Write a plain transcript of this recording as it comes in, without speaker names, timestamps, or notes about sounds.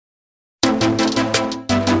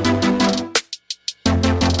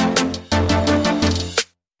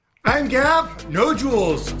Time gap, no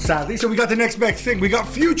Jules, sadly. So we got the next best thing. We got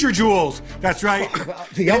future Jules. That's right.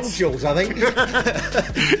 The old Jules, I think.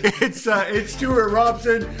 It's Stuart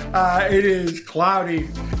Robson. It is cloudy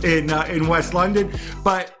in West London,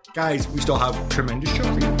 but guys, we still have tremendous show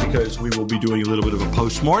for you because we will be doing a little bit of a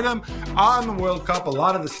post-mortem on the World Cup. A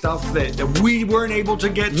lot of the stuff that we weren't able to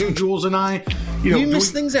get to, Jules and I. You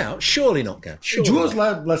missed things out? Surely not, Gav. Jules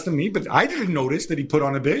less than me, but I didn't notice that he put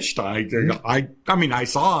on a bish. I mean, I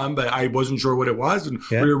saw him, but I wasn't sure what it was, and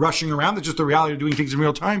we were rushing around. That's just the reality of doing things in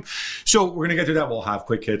real time. So we're going to get to that. We'll have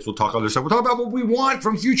quick hits. We'll talk other stuff. We'll talk about what we want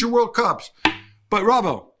from future World Cups. But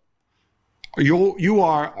Robbo, you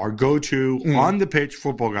are our go-to on the pitch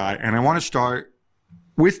football guy, and I want to start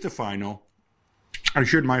with the final. I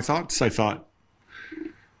shared my thoughts. I thought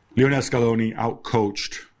Lionel Scaloni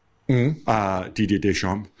outcoached Didier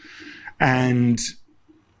Deschamps, and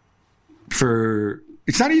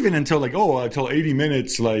it's not even until until 80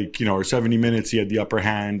 minutes, or 70 minutes, he had the upper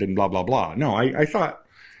hand and blah blah blah. No, I thought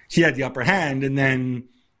he had the upper hand, and then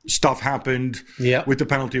stuff happened with the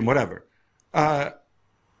penalty and whatever.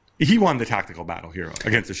 He won the tactical battle here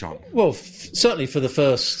against Deschamps. Well, certainly for the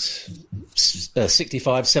first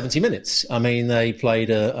 65, 70 minutes. I mean, they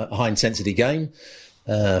played a high-intensity game.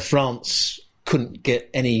 France couldn't get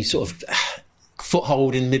any sort of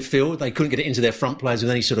foothold in midfield. They couldn't get it into their front players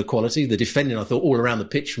with any sort of quality. The defending, I thought, all around the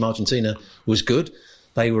pitch from Argentina was good.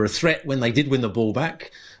 They were a threat when they did win the ball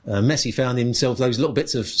back. Messi found himself those little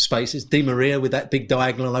bits of spaces. Di Maria with that big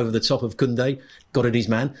diagonal over the top of Koundé got at his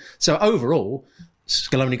man. So overall,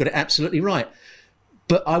 Scaloni got it absolutely right.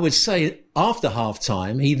 But I would say after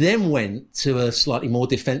half-time, he then went to a slightly more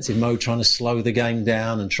defensive mode, trying to slow the game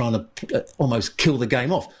down and trying to almost kill the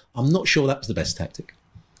game off. I'm not sure that was the best tactic.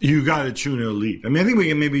 You got a 2-0 lead. I mean, I think we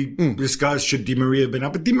can maybe discuss should Di Maria have been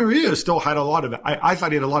up. But Di Maria still had a lot of it. I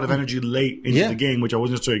thought he had a lot of energy late into the game, which I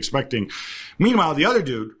wasn't necessarily expecting. Meanwhile, the other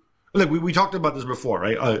dude, look, we talked about this before,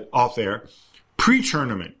 right? Off air.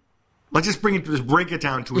 Pre-tournament. Let's just break it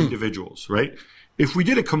down to individuals, right? If we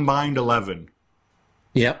did a combined 11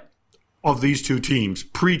 of these two teams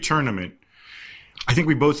pre-tournament, I think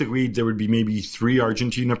we both agreed there would be maybe 3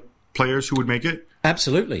 Argentina players who would make it.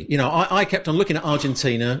 Absolutely. I kept on looking at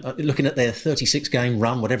Argentina, looking at their 36-game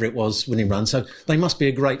run, whatever it was, winning run. So they must be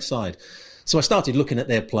a great side. So I started looking at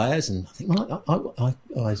their players and I think, well,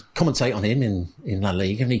 I commentate on him in La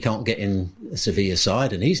Liga, and he can't get in a Sevilla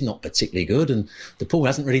side, and he's not particularly good, and De Paul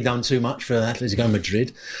hasn't really done too much for Atletico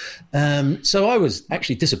Madrid. So I was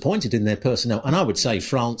actually disappointed in their personnel, and I would say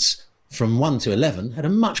France, from 1 to 11, had a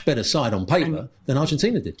much better side on paper than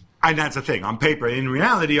Argentina did. And that's the thing. On paper, in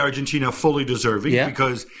reality, Argentina fully deserving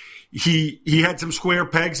because he had some square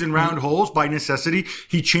pegs and round holes by necessity.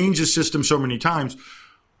 He changed his system so many times.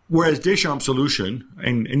 Whereas Deschamps' solution,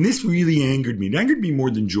 and this really angered me. It angered me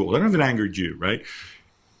more than Jules. I don't know if it angered you, right?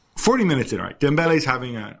 40 minutes in, right? Dembele's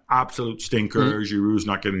having an absolute stinker. Giroud's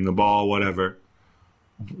not getting the ball, whatever.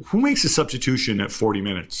 Who makes a substitution at 40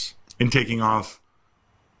 minutes and taking off?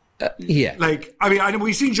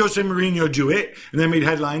 We've seen Jose Mourinho do it, and then made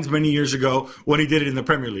headlines many years ago when he did it in the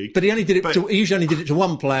Premier League. But he usually only did it to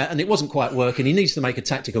one player, and it wasn't quite working. He needs to make a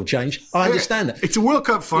tactical change. I understand that. It's a World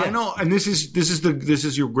Cup final, and this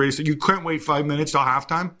is your greatest. You can't wait 5 minutes till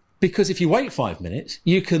halftime. Because if you wait 5 minutes,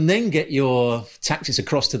 you can then get your tactics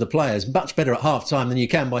across to the players much better at half-time than you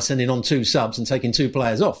can by sending on 2 subs and taking 2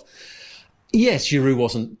 players off. Yes, Giroud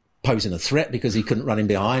wasn't posing a threat because he couldn't run in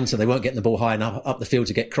behind, so they weren't getting the ball high enough up the field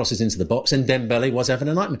to get crosses into the box, and Dembele was having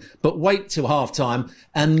a nightmare. But wait till half-time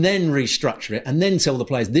and then restructure it and then tell the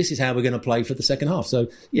players this is how we're going to play for the second half. So,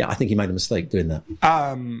 I think he made a mistake doing that.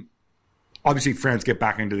 Obviously, France get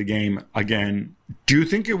back into the game again. Do you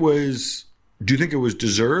think it was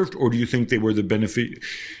deserved, or do you think they were the benefit?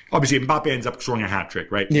 Obviously, Mbappe ends up scoring a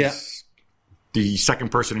hat-trick, right? Yeah. He's the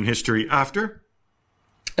second person in history after?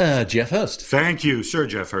 Geoff Hurst. Thank you, Sir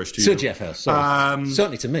Geoff Hurst. Sir Geoff Hurst.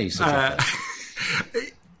 Certainly to me, Sir Geoff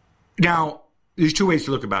Hurst. Now, there's 2 ways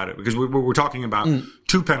to look about it, because we're talking about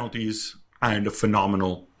 2 penalties and a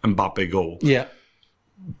phenomenal Mbappe goal. Yeah.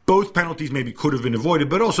 Both penalties maybe could have been avoided,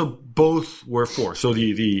 but also both were forced. So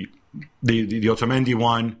the Otamendi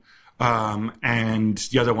one and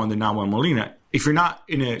the other one, the Nahuel Molina. If you're not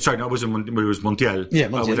in a... Sorry, no, it was Montiel. Yeah,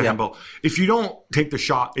 Montiel, with the handball. If you don't take the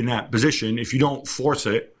shot in that position, if you don't force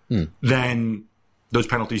it, then those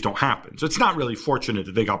penalties don't happen. So it's not really fortunate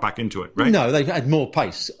that they got back into it, right? No, they had more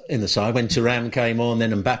pace in the side. When Thuram came on,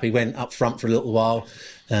 then Mbappe went up front for a little while,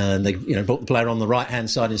 and they brought the player on the right-hand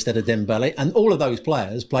side instead of Dembele. And all of those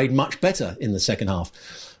players played much better in the second half.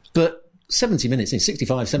 But 70 minutes in,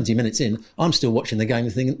 65, 70 minutes in, I'm still watching the game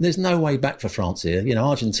and thinking, there's no way back for France here. You know,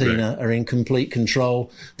 Argentina are in complete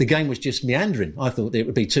control. The game was just meandering. I thought it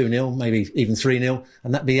would be 2-0, maybe even 3-0,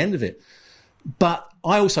 and that'd be the end of it. But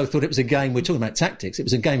I also thought it was a game, we're talking about tactics, it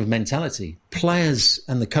was a game of mentality. Players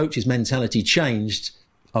and the coach's mentality changed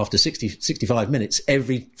after 60, 65 minutes,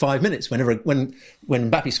 every 5 minutes. When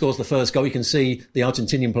Mbappe scores the first goal, you can see the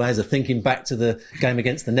Argentinian players are thinking back to the game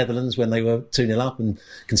against the Netherlands when they were 2-0 up and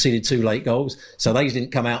conceded 2 late goals. So they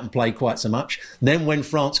didn't come out and play quite so much. Then when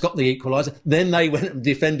France got the equaliser, then they went and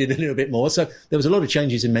defended a little bit more. So there was a lot of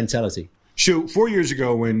changes in mentality. So 4 years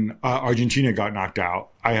ago, when Argentina got knocked out,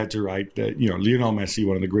 I had to write that, you know, Lionel Messi,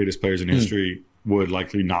 one of the greatest players in history, would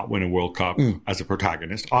likely not win a World Cup as a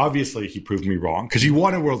protagonist. Obviously, he proved me wrong because he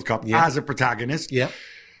won a World Cup as a protagonist. Yeah.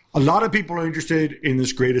 A lot of people are interested in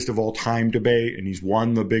this greatest of all time debate, and he's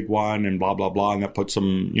won the big one and blah, blah, blah. And that puts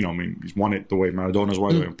him, you know, I mean, he's won it the way Maradona's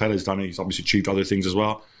won it, the way Pele's done it. He's obviously achieved other things as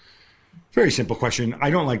well. Very simple question. I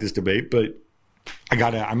don't like this debate, but I'm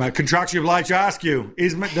contractually obliged to ask you,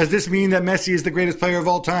 does this mean that Messi is the greatest player of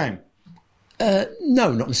all time?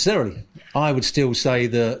 No, not necessarily. I would still say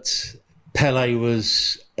that Pele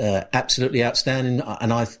was absolutely outstanding,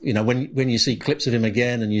 and you know, when you see clips of him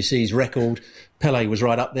again and you see his record, Pele was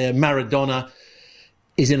right up there. Maradona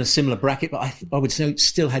is in a similar bracket, but I would say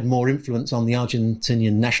still had more influence on the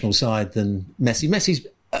Argentinian national side than Messi. Messi's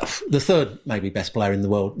the third maybe best player in the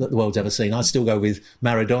world that the world's ever seen. I'd still go with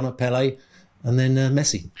Maradona, Pele, and then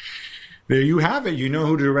Messi. There you have it. You know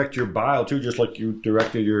who to direct your bile to, just like you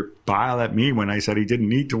directed your bile at me when I said he didn't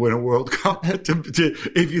need to win a World Cup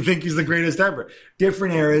if you think he's the greatest ever.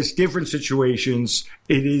 Different eras, different situations.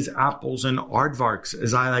 It is apples and aardvarks,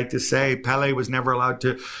 as I like to say. Pele was never allowed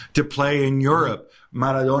to play in Europe.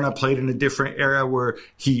 Maradona played in a different era where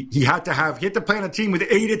he had to play on a team with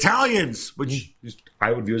 8 Italians, which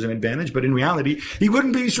I would view as an advantage. But in reality, he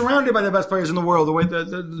wouldn't be surrounded by the best players in the world the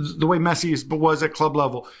way Messi was at club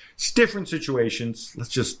level. It's different situations.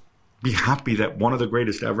 Let's just be happy that one of the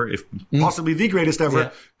greatest ever, if possibly the greatest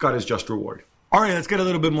ever, got his just reward. All right, let's get a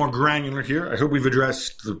little bit more granular here. I hope we've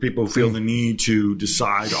addressed the people who feel the need to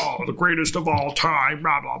decide, the greatest of all time,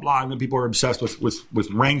 blah, blah, blah. And then people are obsessed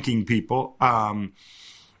with ranking people. Actually,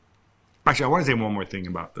 I want to say one more thing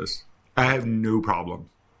about this. I have no problem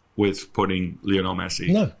with putting Lionel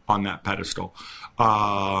Messi on that pedestal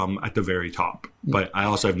at the very top. But I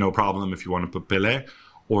also have no problem if you want to put Pelé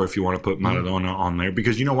or if you want to put Maradona on there.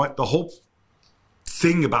 Because you know what? The whole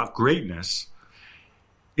thing about greatness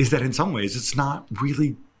is that in some ways it's not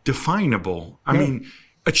really definable. I mean,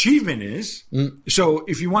 achievement is. So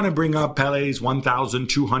if you want to bring up Pele's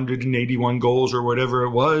 1,281 goals or whatever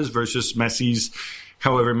it was versus Messi's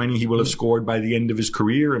however many he will have scored by the end of his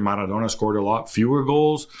career, and Maradona scored a lot fewer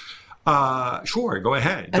goals, sure, go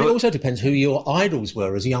ahead. And it also depends who your idols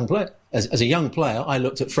were as a young player. As a young player, I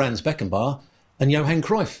looked at Franz Beckenbauer and Johan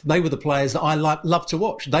Cruyff. They were the players that I loved to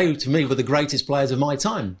watch. They, to me, were the greatest players of my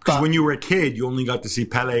time. Because when you were a kid, you only got to see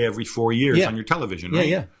Pele every 4 years on your television, right?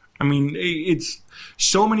 Yeah. I mean, it's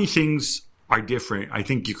so many things are different. I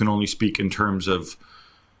think you can only speak in terms of,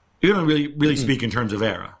 you don't really speak in terms of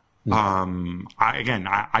era.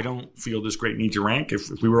 I don't feel this great need to rank.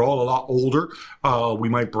 If we were all a lot older, we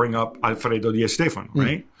might bring up Alfredo Di Stéfano,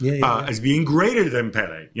 right? As being greater than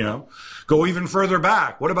Pele, you know? Go even further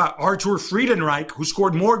back. What about Arthur Friedenreich, who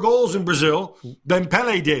scored more goals in Brazil than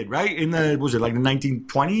Pele did, right? In the, was it like the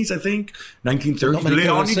 1920s, I think? 1930s?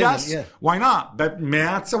 Leonidas? Why not? But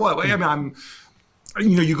Meazza, what? I mean,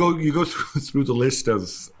 you go through the list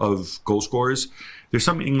of goal scorers. There's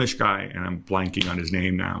some English guy, and I'm blanking on his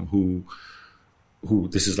name now, who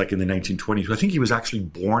this is like in the 1920s. I think he was actually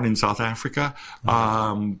born in South Africa,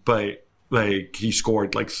 but like he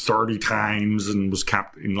scored like 30 times and was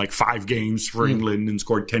capped in like 5 games for England and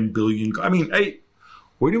scored 10 billion. I mean,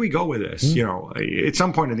 where do we go with this? You know, at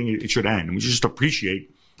some point I think it should end, and we should just appreciate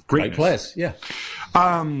greatness. Great players, yeah.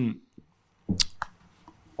 I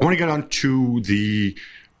want to get on to the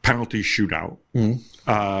penalty shootout.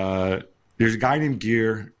 There's a guy named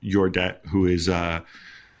Geir Jordet who is, I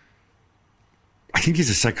think he's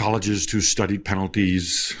a psychologist who studied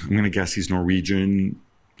penalties. I'm going to guess he's Norwegian.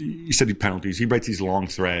 He studied penalties. He writes these long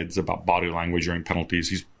threads about body language during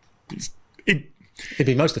penalties. It'd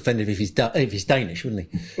be most offensive if he's Danish, wouldn't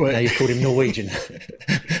he? Now you've called him Norwegian.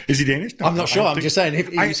 Is he Danish? No, I'm not sure. I'm just saying.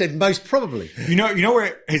 If you said most probably. You know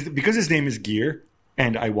where because his name is Geir,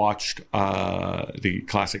 and I watched the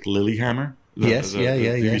classic Lilyhammer. The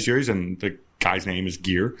TV series, and the guy's name is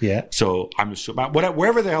Geir. Yeah. So I'm assuming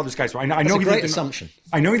wherever the hell this guy's from. I know he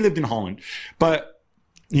lived in Holland, but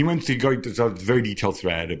he went to go to a very detailed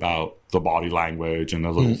thread about the body language and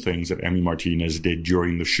the little things that Emi Martinez did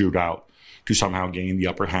during the shootout to somehow gain the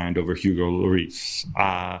upper hand over Hugo Lloris.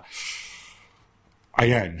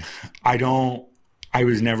 Again, I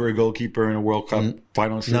was never a goalkeeper in a World Cup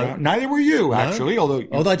final shootout. No. Neither were you, actually.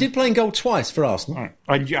 Although I did play in goal twice for Arsenal.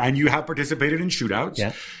 Right. And you have participated in shootouts.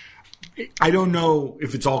 Yeah. I don't know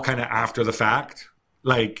if it's all kind of after the fact.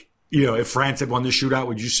 Like, you know, if France had won the shootout,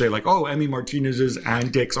 would you say like, oh, Emi Martinez's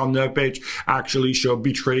antics on the pitch actually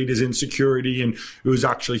betrayed his insecurity, and it was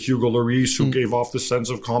actually Hugo Lloris who gave off the sense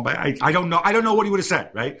of combat? I don't know. I don't know what he would have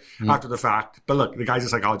said, right? After the fact. But look, the guy's a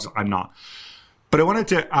psychologist. I'm not. But I wanted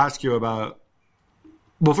to ask you about,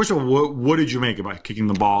 well, first of all, what did you make about kicking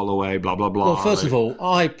the ball away, blah, blah, blah? Well, first of all,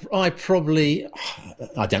 I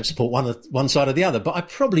don't support one side or the other, but I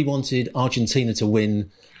probably wanted Argentina to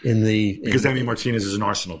win because Emi Martinez is an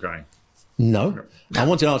Arsenal guy. No. I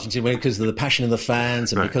wanted Argentina to win because of the passion of the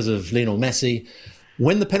fans and because of Lionel Messi.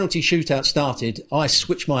 When the penalty shootout started, I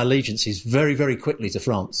switched my allegiances very, very quickly to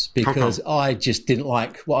France because I just didn't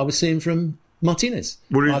like what I was seeing from Martinez.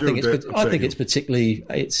 I think it's particularly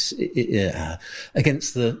against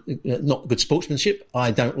the not good sportsmanship. I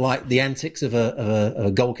don't like the antics of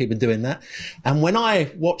a goalkeeper doing that. And when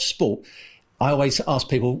I watch sport, I always ask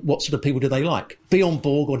people, what sort of people do they like? Bjorn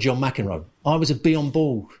Borg or John McEnroe? I was a Bjorn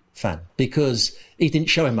Borg fan because he didn't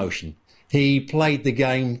show emotion. He played the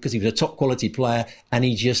game because he was a top quality player and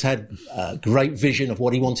he just had a great vision of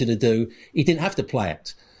what he wanted to do. He didn't have to play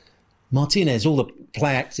act. Martinez, all the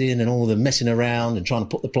play acting and all the messing around and trying to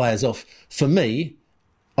put the players off, for me,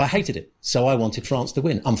 I hated it. So I wanted France to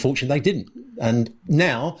win. Unfortunately, they didn't. And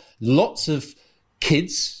now lots of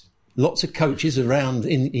kids, lots of coaches around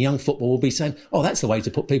in young football will be saying, oh, that's the way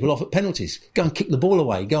to put people off at penalties. Go and kick the ball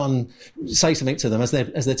away. Go and say something to them as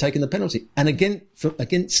they're taking the penalty. And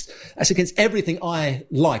that's against everything I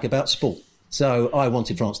like about sport. So I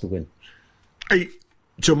wanted France to win.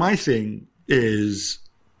 So my thing is,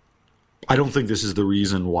 I don't think this is the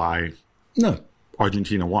reason why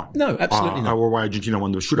Argentina won. No, absolutely not. Or why Argentina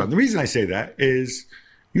won the shootout. And the reason I say that is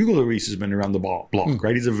Hugo Lloris has been around the block,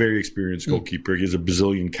 right? He's a very experienced goalkeeper. He has a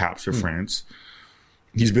bazillion caps for France.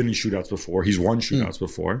 He's been in shootouts before. He's won shootouts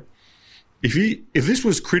before. If this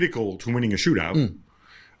was critical to winning a shootout,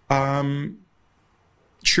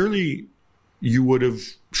 surely he would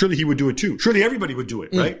do it too. Surely everybody would do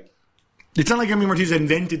it, right? It's not like Emi Martinez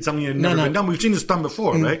invented something that had never been done. We've seen this done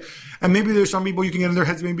before, right? And maybe there's some people you can get in their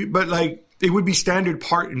heads, maybe, but like it would be standard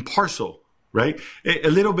part and parcel, right? A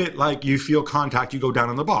little bit like you feel contact, you go down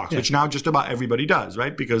in the box, which now just about everybody does,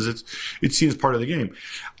 right? Because it's seen as part of the game.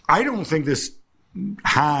 I don't think this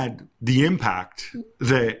had the impact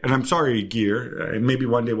that, and I'm sorry, Gear, maybe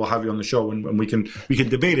one day we'll have you on the show and we can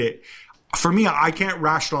debate it. For me, I can't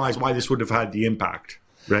rationalize why this would have had the impact.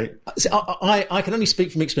 Right. So I can only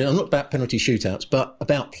speak from experience. I'm not about penalty shootouts, but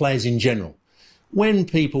about players in general. When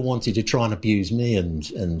people wanted to try and abuse me, and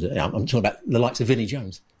I'm talking about the likes of Vinnie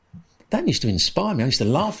Jones, that used to inspire me. I used to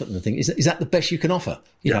laugh at them and think, is that the best you can offer?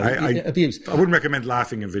 Abuse. I wouldn't recommend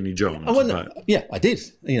laughing at Vinnie Jones. I did.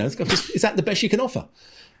 Is that the best you can offer?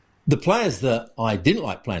 The players that I didn't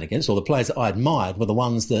like playing against, or the players that I admired, were the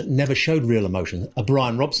ones that never showed real emotion. A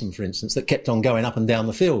Brian Robson, for instance, that kept on going up and down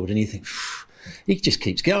the field, and you think, he just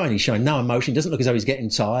keeps going. He's showing no emotion. He doesn't look as though he's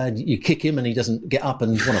getting tired. You kick him and he doesn't get up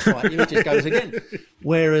and want to fight you. He just goes again.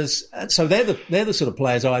 Whereas, so they're the sort of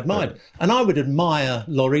players I admired. And I would admire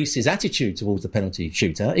Lloris's attitude towards the penalty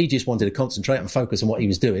shooter. He just wanted to concentrate and focus on what he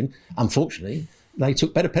was doing. Unfortunately, they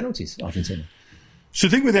took better penalties, Argentina. So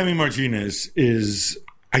the thing with Emi Martinez is,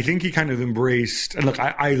 I think he kind of embraced, and look,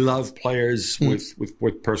 I love players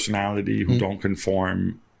with personality who don't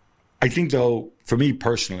conform. I think though, for me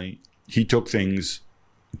personally, he took things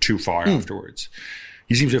too far afterwards.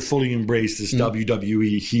 He seems to have fully embraced this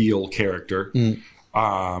WWE heel character.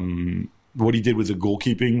 What he did with the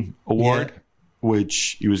goalkeeping award,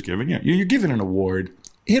 which he was given. Yeah, you're given an award.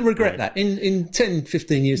 He'll regret that. In 10,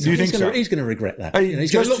 15 years' time, he's going to regret that.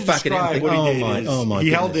 He's going to look back at it and think, he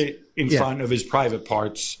held it in front of his private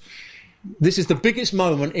parts. This is the biggest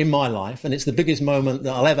moment in my life, and it's the biggest moment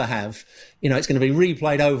that I'll ever have. It's going to be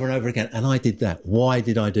replayed over and over again. And I did that. Why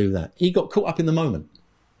did I do that? He got caught up in the moment.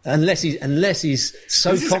 Unless he's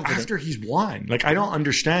so confident. After he's won. Like, I don't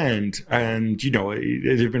understand. And,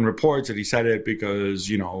 there have been reports that he said it because,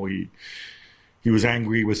 he was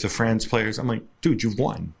angry with the France players. I'm like, dude, you've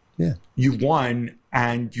won. Yeah. You've won,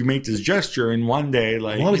 and you make this gesture, and one day,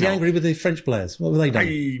 like... Why was he angry with the French players? What were they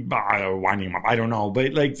doing? I don't know.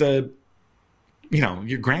 But, like,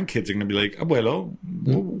 your grandkids are going to be like, Abuelo,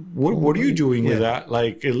 what are you doing with that?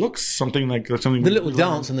 Like, it looks something like something. The little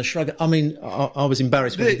dance and the shrug. I mean, I was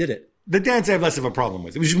embarrassed when he did it. The dance I have less of a problem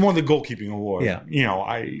with. It was just more the goalkeeping award. Yeah.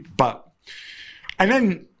 And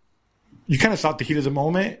then you kind of thought the heat of the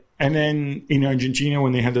moment. And then in Argentina,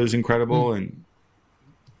 when they had those incredible and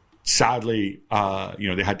sadly,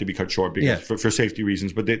 they had to be cut short because for safety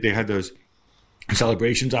reasons, but they had those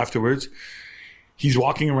celebrations afterwards. He's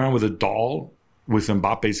walking around with a doll with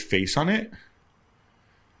Mbappe's face on it.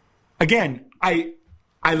 Again, I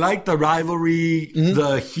like the rivalry,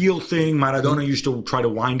 the heel thing. Maradona used to try to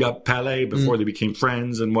wind up Pele before they became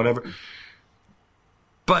friends and whatever.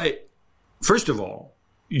 But first of all,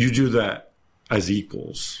 you do that as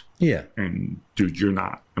equals. Yeah. And dude, you're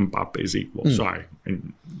not Mbappe's equal. Sorry.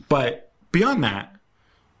 But beyond that,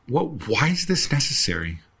 why is this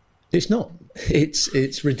necessary? It's not.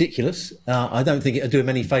 It's ridiculous. I don't think it'll do him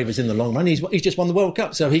any favours in the long run. He's just won the World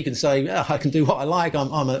Cup, so he can say, I can do what I like.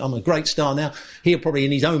 I'm a great star now. He'll probably,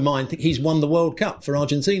 in his own mind, think he's won the World Cup for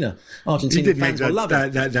Argentina. Argentina fans will love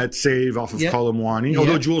it. That save off of Colomwani.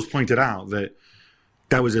 Although Jules pointed out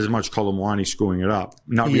that was as much Colomwani screwing it up,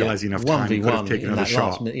 not realising enough time could have taken another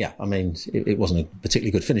shot. I mean, it wasn't a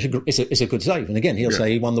particularly good finish. It's a good save. And again, he'll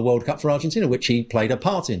say he won the World Cup for Argentina, which he played a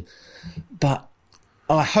part in. But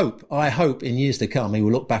I hope in years to come he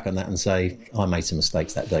will look back on that and say, I made some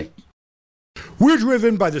mistakes that day. We're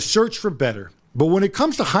driven by the search for better. But when it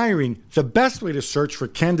comes to hiring, the best way to search for a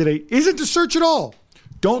candidate isn't to search at all.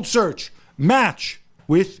 Don't search. Match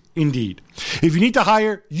with Indeed. If you need to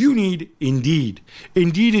hire, you need Indeed.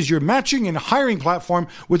 Indeed is your matching and hiring platform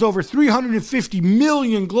with over 350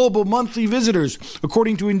 million global monthly visitors,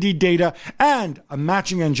 according to Indeed data, and a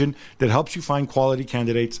matching engine that helps you find quality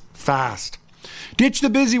candidates fast. Ditch the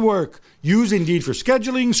busy work. Use Indeed for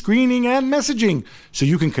scheduling, screening, and messaging so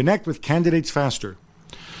you can connect with candidates faster.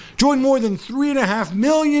 Join more than 3.5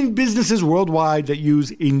 million businesses worldwide that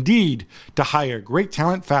use Indeed to hire great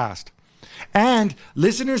talent fast. And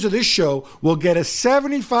listeners of this show will get a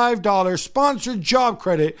 $75 sponsored job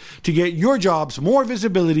credit to get your jobs more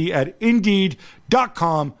visibility at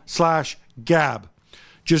Indeed.com/Gab.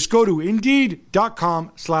 Just go to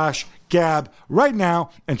Indeed.com/Gab right now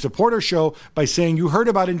and support our show by saying you heard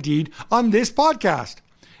about Indeed on this podcast.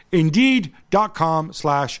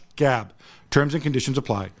 Indeed.com/Gab. Terms and conditions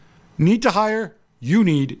apply. Need to hire? You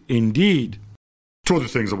need Indeed. Two other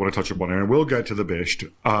things I want to touch upon, and we'll get to the Bisht.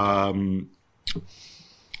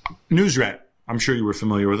 Newsret. I'm sure you were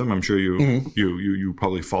familiar with him. I'm sure you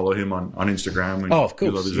probably follow him on Instagram. And of course.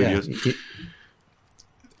 You love his videos.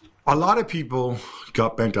 A lot of people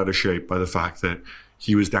got bent out of shape by the fact that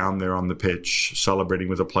he was down there on the pitch celebrating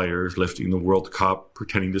with the players, lifting the World Cup,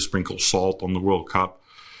 pretending to sprinkle salt on the World Cup.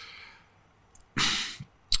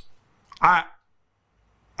 I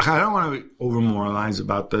don't want to over-moralize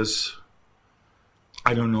about this.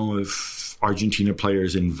 I don't know if Argentina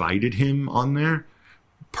players invited him on there.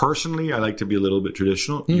 Personally, I like to be a little bit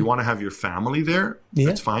traditional. You want to have your family there,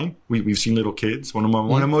 that's fine. We've seen little kids. One of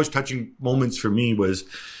the most touching moments for me was,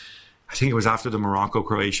 I think it was after the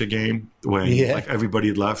Morocco-Croatia game when like everybody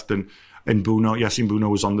had left and Yacine Bouno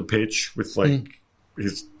was on the pitch with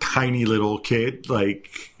his tiny little kid,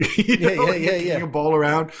 kicking a ball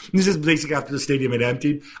around. This is basically after the stadium had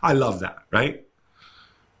emptied. I love that, right?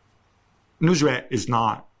 Nusret is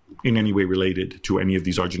not in any way related to any of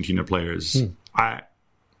these Argentina players.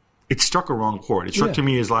 It struck a wrong chord. It struck to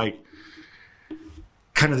me as like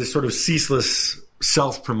kind of this sort of ceaseless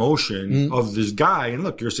self-promotion of this guy. And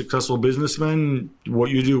look, you're a successful businessman. What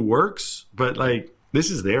you do works, but this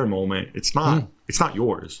is their moment. It's not. It's not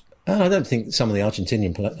yours. And I don't think some of the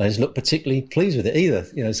Argentinian players look particularly pleased with it either.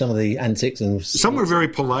 You know, some of the antics and some were very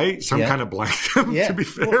polite. Some kind of blanked them. To be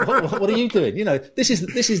fair, what are you doing? You know, this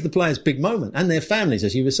is the players' big moment, and their families,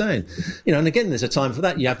 as you were saying. You know, and again, there's a time for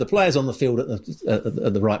that. You have the players on the field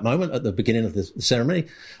at the right moment, at the beginning of the ceremony,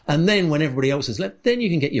 and then when everybody else has left, then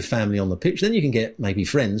you can get your family on the pitch. Then you can get maybe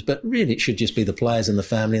friends, but really, it should just be the players and the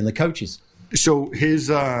family and the coaches. So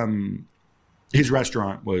his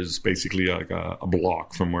restaurant was basically like a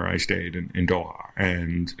block from where I stayed in Doha.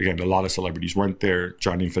 And again, a lot of celebrities went there.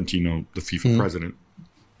 Gianni Infantino, the FIFA president,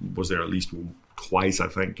 was there at least twice, I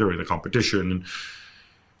think, during the competition. And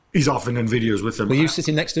he's often in videos with him. Were you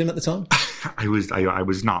sitting next to him at the time? I was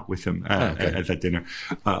not with him at that dinner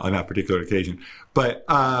on that particular occasion. But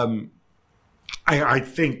I don't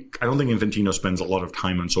think Infantino spends a lot of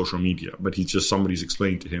time on social media, but somebody's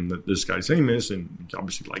explained to him that this guy's famous and he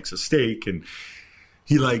obviously likes a steak and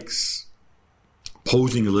he likes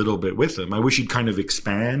posing a little bit with him. I wish he'd kind of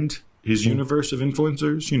expand his universe of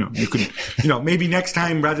influencers. You could, maybe next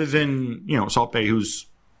time rather than, Salt Bae, who's,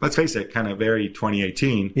 let's face it, kind of very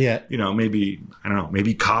 2018. Yeah. Maybe, I don't know,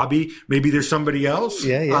 maybe Kabi, maybe there's somebody else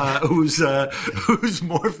who's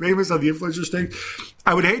more famous on the influencer stage.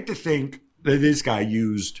 I would hate to think that this guy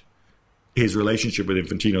used his relationship with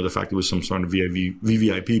Infantino, the fact it was some sort of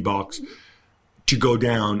VVIP box, to go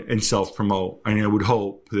down and self-promote. I would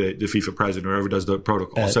hope that the FIFA president, whoever does the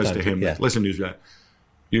protocol, says to him, listen, newsguy,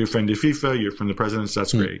 you're a friend of FIFA, you're from the presidents,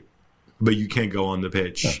 that's great. But you can't go on the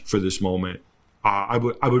pitch for this moment. I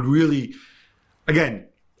would really, again,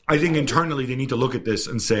 I think internally they need to look at this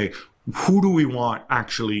and say, who do we want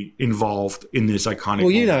actually involved in this iconic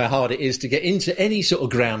moment? You know how hard it is to get into any sort of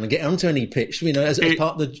ground and get onto any pitch, as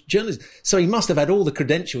part of the journalism. So he must have had all the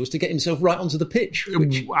credentials to get himself right onto the pitch.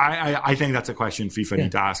 I think that's a question FIFA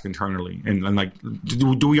need to ask internally. And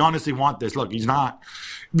do we honestly want this? Look, he's not,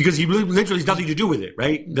 because he literally has nothing to do with it,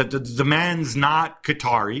 right? The man's not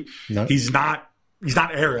Qatari. No. He's not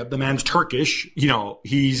Arab. The man's Turkish.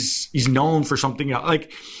 He's known for something else.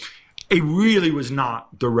 Like, it really was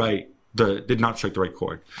not did not strike the right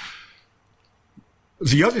chord.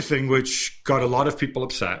 The other thing which got a lot of people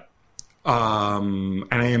upset, and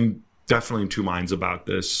I am definitely in two minds about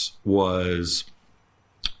this, was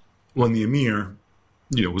when the Emir,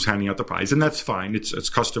 was handing out the prize, and that's fine. It's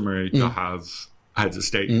customary to have heads of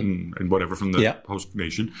state and whatever from the host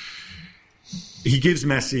nation. He gives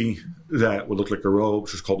Messi that would look like a robe,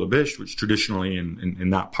 which is called a bisht, which traditionally in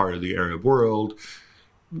that part of the Arab world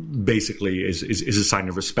basically is a sign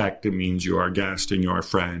of respect. It means you are a guest and you're a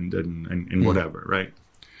friend and whatever, right?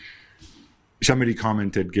 Somebody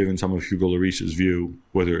commented, given some of Hugo Lloris's view,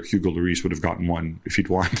 whether Hugo Lloris would have gotten one if he'd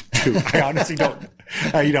wanted to. I honestly don't,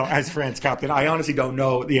 as France captain, I honestly don't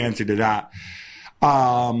know the answer to that.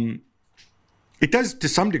 It does, to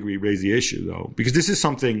some degree, raise the issue, though, because this is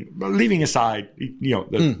something, leaving aside,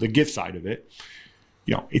 the gift side of it,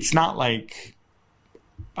 it's not like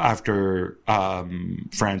after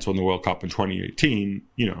France won the World Cup in 2018,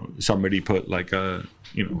 somebody put like a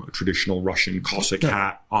traditional Russian Cossack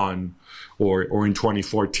hat on, or in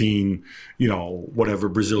 2014, whatever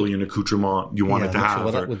Brazilian accoutrement you wanted to have. Sure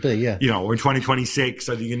what that would be, or in 2026,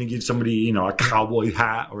 are you going to give somebody, a cowboy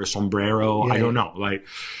hat or a sombrero? I don't know. Like,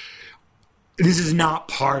 this is not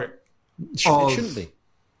part of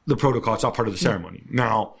the protocol. It's not part of the ceremony.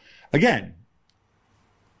 Now, again,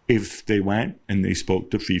 if they went and they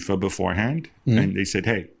spoke to FIFA beforehand and they said,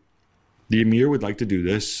 hey, the Emir would like to do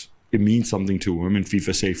this, it means something to him, and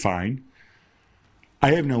FIFA say, fine,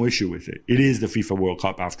 I have no issue with it. It is the FIFA World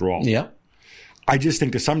Cup after all. Yeah. I just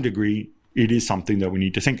think to some degree it is something that we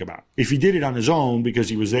need to think about. If he did it on his own because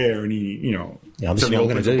he was there and he, suddenly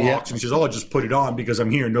opens a box and he says, I'll just put it on because I'm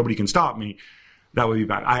here and nobody can stop me, that would be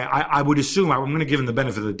bad. I would assume, I'm going to give him the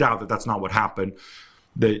benefit of the doubt that that's not what happened.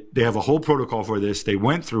 They have a whole protocol for this. They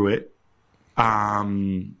went through it.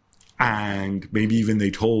 And maybe even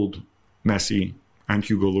they told Messi and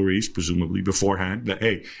Hugo Lloris, presumably beforehand, that,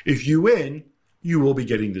 hey, if you win, you will be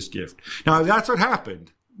getting this gift. Now, if that's what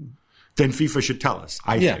happened, then FIFA should tell us,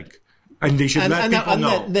 I think. And they should let people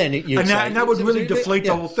know. Then that would really deflate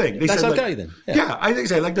the whole thing. They that's said, okay then. I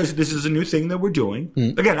think this is a new thing that we're doing.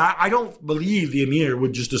 Again, I don't believe the Emir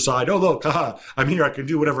would just decide, oh, look, I'm here, I can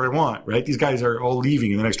do whatever I want, right? These guys are all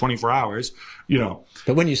leaving in the next 24 hours,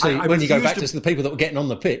 But when you see, when you go back to the people that were getting on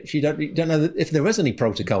the pitch, you don't know if there was any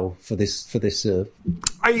protocol for this trophy.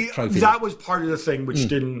 That was part of the thing which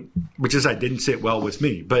didn't sit well with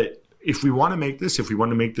me. But if we want to make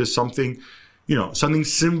this something, something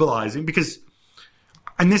symbolizing, because,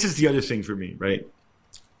 and this is the other thing for me, right?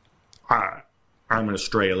 I'm going to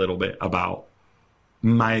stray a little bit about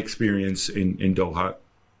my experience in Doha.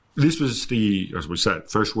 This was as we said,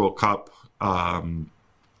 first World Cup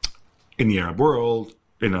in the Arab world,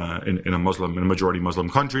 in a majority Muslim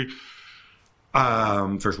country.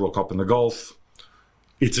 First World Cup in the Gulf.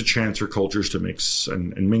 It's a chance for cultures to mix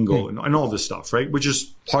and mingle and all this stuff, right? Which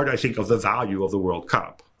is part, I think, of the value of the World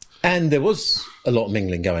Cup. And there was a lot of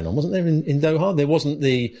mingling going on, wasn't there, in Doha? There wasn't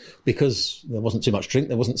because there wasn't too much drink,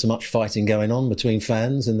 there wasn't so much fighting going on between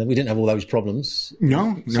fans, and we didn't have all those problems.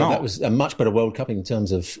 No. So that was a much better World Cup in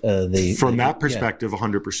terms of From that perspective,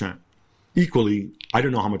 100%. Equally, I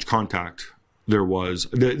don't know how much contact there was.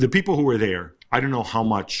 The people who were there, I don't know how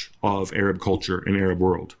much of Arab culture and Arab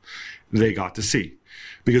world they got to see.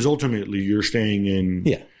 Because ultimately, you're staying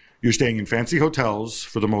in fancy hotels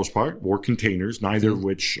for the most part, or containers, neither of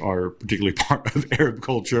which are particularly part of Arab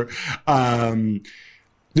culture. There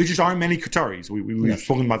just aren't many Qataris. We've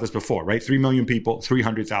spoken about this before, right? 3 million people,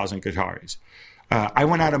 300,000 Qataris. I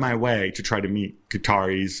went out of my way to try to meet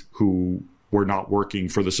Qataris who were not working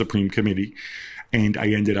for the Supreme Committee. And I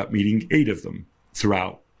ended up meeting 8 of them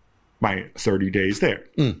throughout my 30 days there.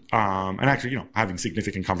 And actually, having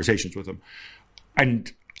significant conversations with them.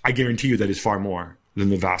 And I guarantee you that is far more than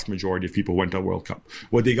the vast majority of people who went to a World Cup.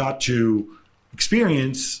 What they got to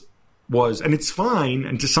experience was, and it's fine,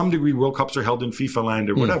 and to some degree World Cups are held in FIFA land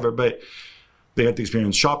or whatever, but they had to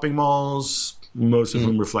experience shopping malls, most of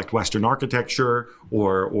them reflect Western architecture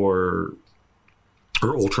or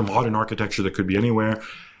ultra-modern architecture that could be anywhere.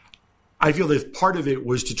 I feel that part of it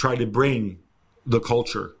was to try to bring the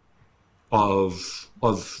culture of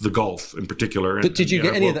the Gulf in particular. But did you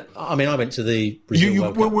get any of that? I mean, I went to the Brazil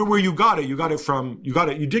World Cup. Where you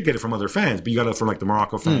did get it from other fans, but you got it from like the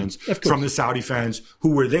Morocco fans, from the Saudi fans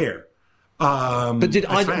who were there. When I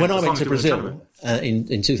went to Brazil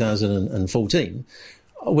in 2014,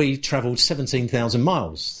 we travelled 17,000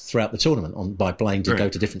 miles throughout the tournament by plane to go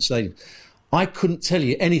to different stadiums. I couldn't tell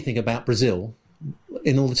you anything about Brazil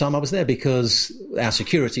in all the time I was there because our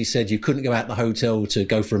security said you couldn't go out the hotel to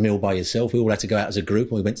go for a meal by yourself. We all had to go out as a group,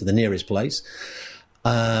 and we went to the nearest place.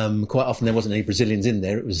 Quite often there wasn't any Brazilians in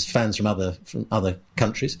there. It was fans from other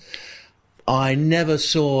countries. I never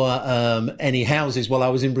saw any houses while I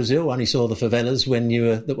was in Brazil. I only saw the favelas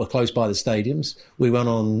that were close by the stadiums. We went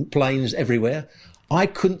on planes everywhere. I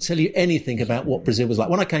couldn't tell you anything about what Brazil was like.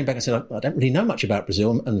 When I came back, I said, I don't really know much about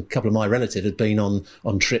Brazil. And a couple of my relatives had been on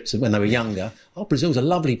trips when they were younger. Oh, Brazil's a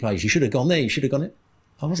lovely place. You should have gone there. You should have gone it.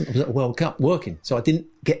 I was at a World Cup working. So I didn't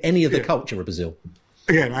get any of the culture of Brazil.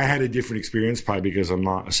 Again, I had a different experience, probably because I'm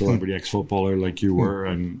not a celebrity ex-footballer like you were.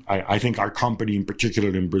 And I think our company, in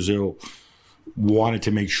particular in Brazil, wanted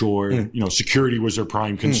to make sure, security was their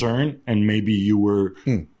prime concern. And maybe you were,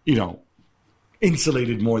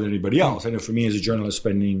 insulated more than anybody else. I know for me as a journalist,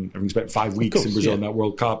 having spent 5 weeks in Brazil in that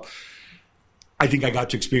World Cup, I think I got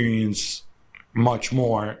to experience much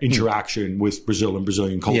more interaction with Brazil and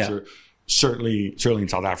Brazilian culture. Yeah. Certainly in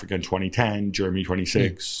South Africa in 2010, Germany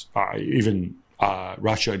 26, even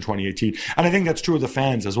Russia in 2018. And I think that's true of the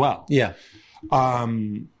fans as well. Yeah.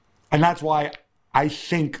 And that's why I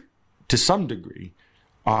think to some degree,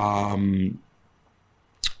 there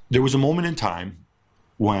was a moment in time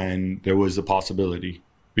when there was the possibility,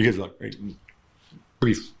 because look, right,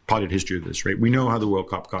 brief potted history of this, right? We know how the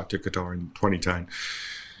World Cup got to Qatar in 2010.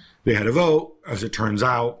 They had a vote. As it turns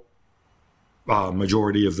out,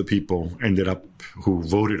 majority of the people who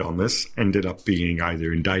voted on this ended up being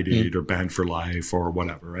either indicted or banned for life or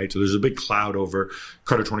whatever, right? So there's a big cloud over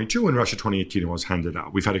Qatar 22 and Russia 2018 was handed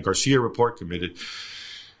out. We've had a Garcia report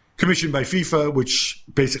commissioned by FIFA, which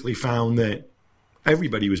basically found that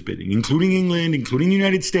everybody was bidding, including England, including the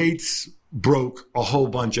United States, broke a whole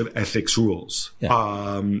bunch of ethics rules.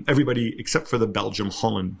 Yeah. Everybody except for the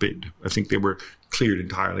Belgium-Holland bid. I think they were cleared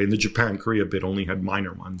entirely. And the Japan-Korea bid only had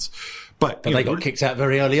minor ones. But they got kicked out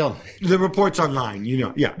very early on. The report's online,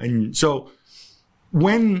 yeah. And so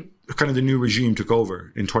when kind of the new regime took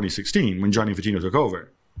over in 2016, when Gianni Infantino took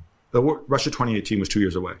over, Russia 2018 was 2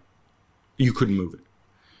 years away. You couldn't move it.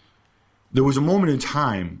 There was a moment in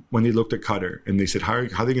time when they looked at Qatar and they said, how are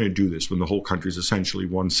they going to do this when the whole country is essentially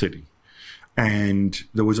one city? And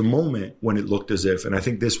there was a moment when it looked as if, and I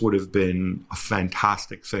think this would have been a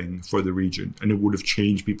fantastic thing for the region, and it would have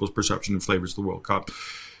changed people's perception and flavors of the World Cup.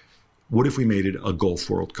 What if we made it a Gulf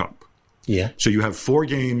World Cup? Yeah. So you have 4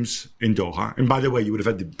 games in Doha. And by the way, you would have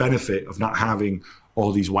had the benefit of not having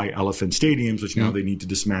all these white elephant stadiums, which now they need to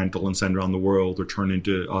dismantle and send around the world or turn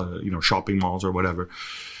into, shopping malls or whatever.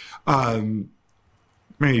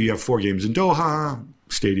 Maybe you have 4 games in Doha,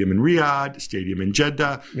 stadium in Riyadh, stadium in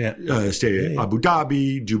Jeddah, Abu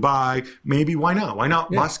Dhabi, Dubai. Maybe why not? Why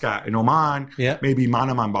not Muscat in Oman? Yeah. Maybe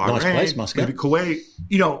Manama in Bahrain. Nice place, Muscat. Maybe Kuwait.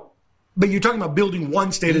 But you're talking about building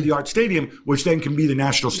one state-of-the-art stadium, which then can be the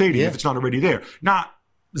national stadium if it's not already there. Not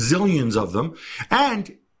zillions of them.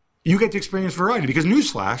 And you get to experience variety. Because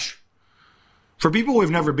newsflash, for people who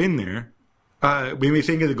have never been there, we may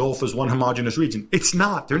think of the Gulf as one homogenous region. It's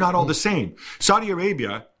not. They're not all the same. Saudi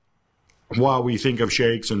Arabia, while we think of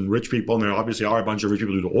sheikhs and rich people, and there obviously are a bunch of rich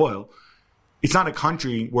people due to oil, it's not a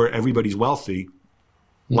country where everybody's wealthy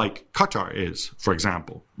like Qatar is, for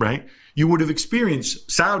example, right? You would have experienced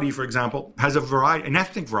Saudi, for example, has an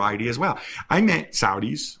ethnic variety as well. I met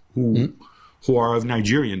Saudis who are of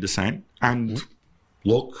Nigerian descent and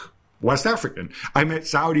look West African. I met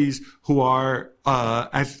Saudis who are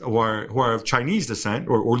of Chinese descent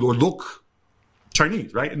or look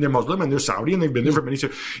Chinese, right? And they're Muslim and they're Saudi and they've been there for many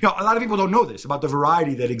years. A lot of people don't know this about the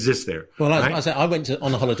variety that exists there. Well, I went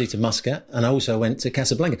on a holiday to Muscat and I also went to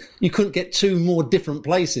Casablanca. You couldn't get 2 more different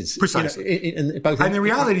places. Precisely. In both. And the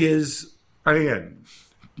reality is, again,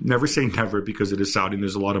 never say never because it is Saudi and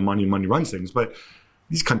there's a lot of money runs things, but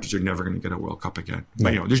these countries are never going to get a World Cup again.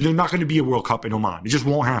 But, there's not going to be a World Cup in Oman. It just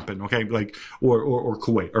won't happen, okay? Like, or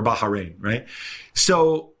Kuwait or Bahrain, right?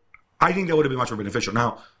 So I think that would have been much more beneficial.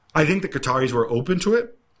 Now, I think the Qataris were open to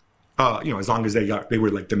it, as long as they were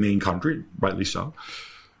like the main country, rightly so.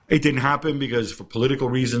 It didn't happen because for political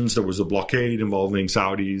reasons, there was a blockade involving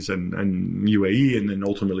Saudis and UAE, and then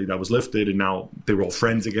ultimately that was lifted, and now they were all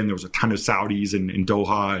friends again. There was a ton of Saudis in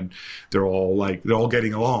Doha, and they're all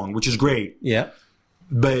getting along, which is great. Yeah.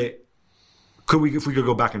 But if we could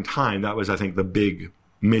go back in time, that was, I think, the big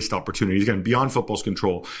missed opportunity. Again, beyond football's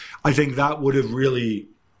control. I think that would have really,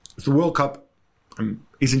 the World Cup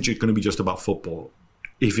isn't going to be just about football.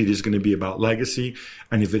 If it is going to be about legacy,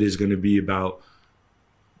 and if it is going to be about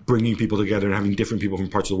bringing people together and having different people from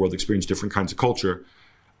parts of the world experience different kinds of culture,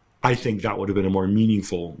 I think that would have been a more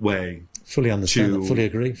meaningful way. Fully understand. Fully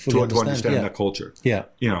agree. To understand that culture. Yeah.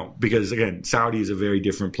 Because again, Saudi is a very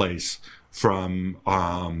different place from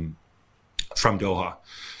Doha.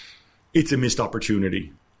 It's a missed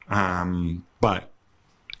opportunity. But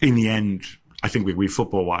in the end, I think we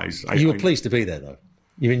football wise. You were pleased to be there though.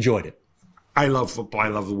 You enjoyed it. I love football. I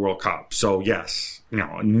love the World Cup. So yes,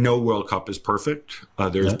 no World Cup is perfect.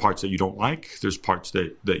 There's parts that you don't like. There's parts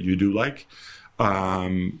that you do like.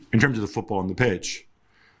 In terms of the football on the pitch,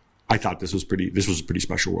 I thought this was a pretty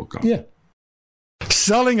special World Cup. Yeah.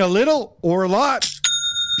 Selling a little or a lot?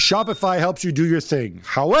 Shopify helps you do your thing.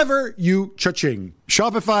 However, you cha-ching.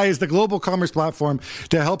 Shopify is the global commerce platform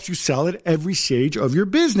that helps you sell at every stage of your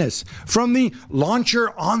business. From the launch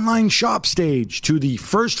your online shop stage to the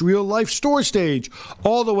first real life store stage,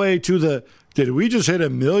 all the way to the did we just hit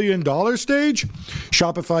 $1 million stage?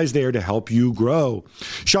 Shopify is there to help you grow.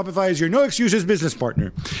 Shopify is your no excuses business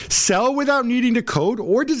partner. Sell without needing to code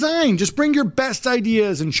or design. Just bring your best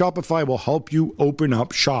ideas and Shopify will help you open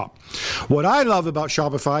up shop. What I love about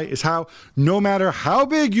Shopify is how no matter how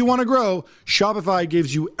big you want to grow, Shopify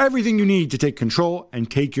gives you everything you need to take control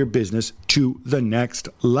and take your business to the next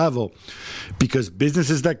level. Because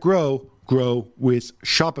businesses that grow with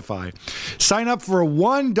Shopify. Sign up for a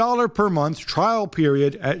 $1 per month trial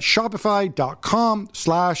period at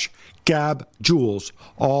shopify.com/GabJules,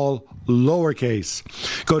 all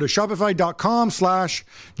lowercase. Go to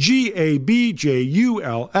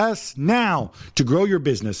shopify.com/GABJULS now to grow your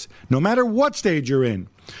business, no matter what stage you're in.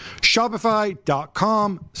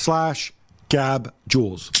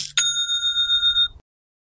 Shopify.com/GabJules.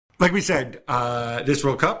 Like we said, this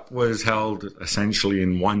World Cup was held essentially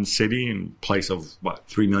in one city in place of,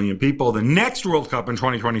 3 million people. The next World Cup in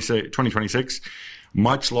 2026,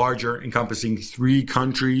 much larger, encompassing 3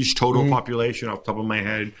 countries, total population off the top of my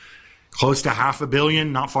head, close to 500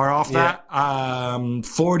 million, not far off that.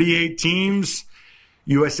 48 teams,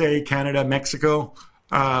 USA, Canada, Mexico.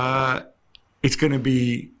 It's going to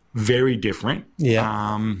be very different.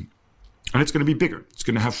 Yeah. And it's going to be bigger. It's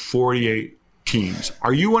going to have 48 teams.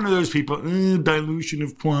 Are you one of those people? Dilution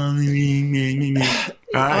of quality.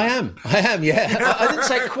 I am. Yeah, I didn't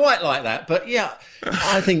say it quite like that, but yeah,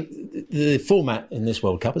 I think the format in this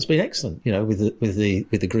World Cup has been excellent. With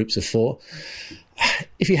the groups of 4.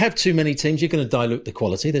 If you have too many teams, you're going to dilute the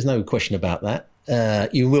quality. There's no question about that.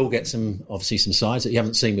 You will get some sides that you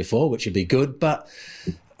haven't seen before, which would be good, but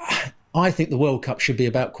I think the World Cup should be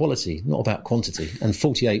about quality, not about quantity. And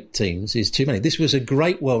 48 teams is too many. This was a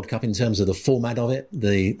great World Cup in terms of the format of it,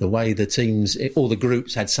 the way the teams, all the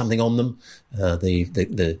groups had something on them, the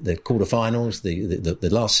quarterfinals, the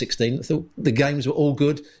last 16. I thought the games were all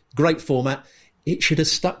good, great format. It should have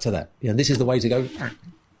stuck to that. This is the way to go.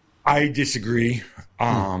 I disagree.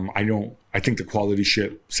 I think the quality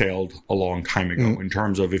ship sailed a long time ago in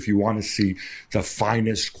terms of if you want to see the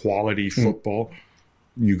finest quality football,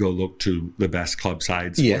 you go look to the best club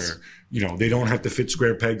sides where, they don't have to fit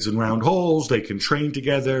square pegs in round holes. They can train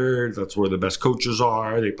together. That's where the best coaches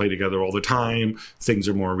are. They play together all the time. Things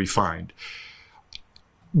are more refined.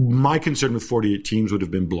 My concern with 48 teams would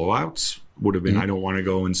have been blowouts. Would have been, I don't want to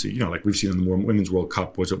go and see, like we've seen in the Women's World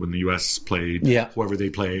Cup, was it when the U.S. played whoever they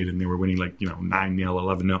played and they were winning 9-0,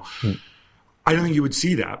 11-0. I don't think you would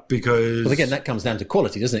see that because... Well, again, that comes down to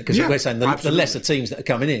quality, doesn't it? Because we're saying the lesser teams that are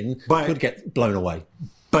coming in could get blown away.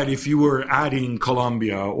 But if you were adding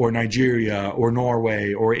Colombia or Nigeria or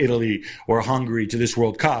Norway or Italy or Hungary to this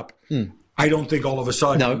World Cup, I don't think all of a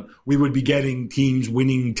sudden we would be getting teams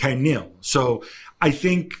winning 10-0. So I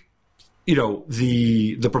think,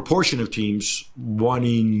 the proportion of teams, 1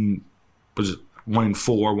 in 4, 1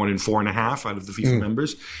 in 4.5 out of the FIFA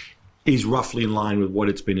members, is roughly in line with what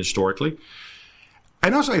it's been historically.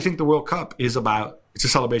 And also, I think the World Cup it's a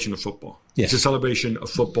celebration of football. Yes. It's a celebration of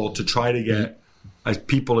football to try to get as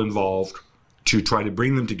people involved to try to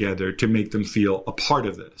bring them together to make them feel a part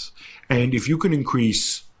of this. And if you can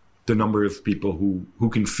increase the number of people who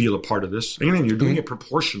can feel a part of this, and again, you're doing it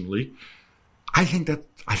proportionally, I think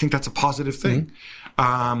that's a positive thing.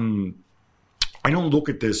 I don't look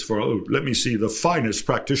at this for, let me see the finest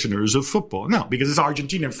practitioners of football. No, because it's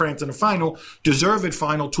Argentina and France in the final, deserved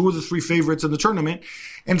final, 2 of the 3 favorites in the tournament.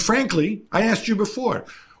 And frankly, I asked you before,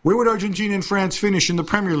 where would Argentina and France finish in the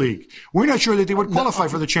Premier League? We're not sure that they would qualify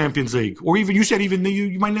for the Champions League. Or even, you said even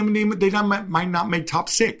you might name it, they might not make top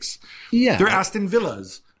 6. Yeah. They're Aston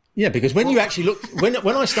Villas. Yeah, because when you actually look, when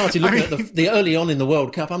I started looking at the early on in the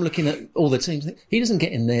World Cup, I'm looking at all the teams. He doesn't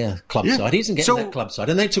get in their club side. He doesn't get in that club side.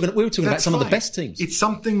 And we were talking about some of the best teams. It's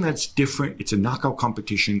something that's different. It's a knockout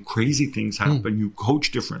competition. Crazy things happen. You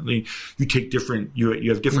coach differently. You take different.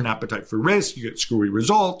 You have different appetite for risk. You get screwy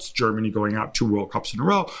results. Germany going out 2 World Cups in a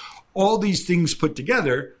row. All these things put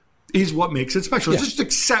together is what makes it special. Just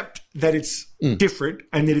accept that it's different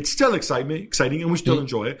and that it's still exciting, and we still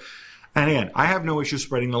enjoy it. And again, I have no issue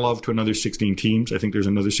spreading the love to another 16 teams. I think there's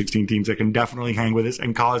another 16 teams that can definitely hang with us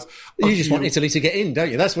and cause. You just want Italy to get in,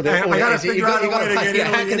 don't you? That's what I got to figure out a way to get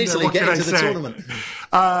how can Italy get into the tournament?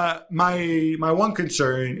 My one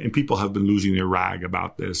concern, and people have been losing their rag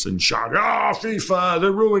about this and shouting, FIFA,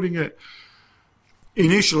 they're ruining it.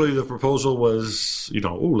 Initially, the proposal was,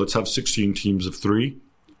 let's have 16 teams of 3.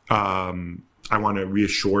 I want to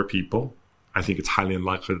reassure people. I think it's highly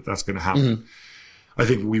unlikely that that's going to happen. I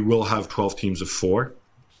think we will have 12 teams of 4.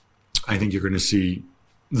 I think you're going to see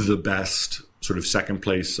the best sort of second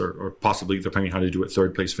place or possibly, depending on how they do it,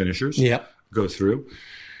 third place finishers go through.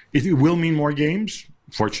 It will mean more games.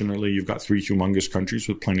 Fortunately, you've got 3 humongous countries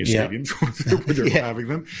with plenty of stadiums where they're having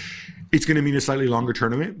them. It's going to mean a slightly longer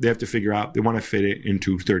tournament. They have to figure out, they want to fit it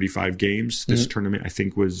into 35 games. This tournament, I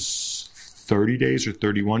think, was 30 days or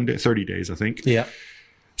 31 days, 30 days, I think. Yeah.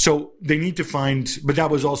 So they need to find, but that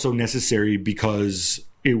was also necessary because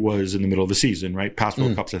it was in the middle of the season, right? Past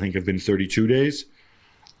World Cups, I think, have been 32 days.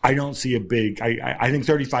 I don't see a big, I think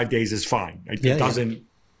 35 days is fine. It doesn't,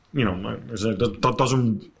 that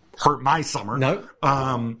doesn't hurt my summer. No.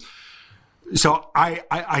 So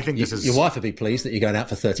I think this is... Your wife would be pleased that you're going out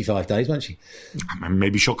for 35 days, won't she?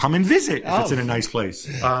 Maybe she'll come and visit if it's in a nice place.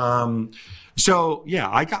 So yeah,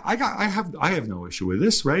 I have no issue with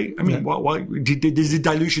this, right? I mean, does the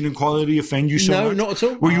dilution in quality offend you so much? No, not at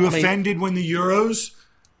all. Were you offended when the Euros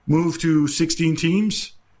moved to 16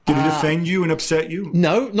 teams? Did it offend you and upset you?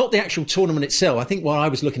 No, not the actual tournament itself. I think what I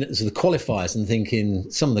was looking at was the qualifiers and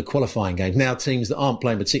thinking some of the qualifying games. Now teams that aren't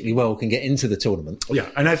playing particularly well can get into the tournament. Yeah,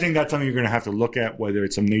 and I think that's something you're going to have to look at, whether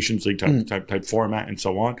it's some Nations League type format and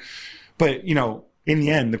so on. But, in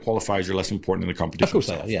the end, the qualifiers are less important than the competition. Of course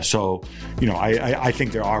they are, yeah. So, I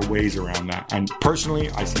think there are ways around that. And personally,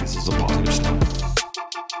 I see this as a positive step.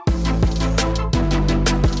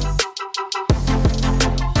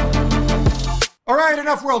 All right,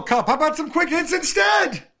 enough World Cup. How about some quick hits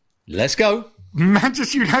instead? Let's go.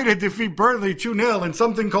 Manchester United defeat Burnley 2-0 in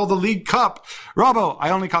something called the League Cup. Robbo, I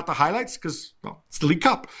only caught the highlights because, it's the League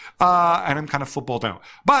Cup. And I'm kind of footballed out.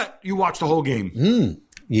 But you watched the whole game.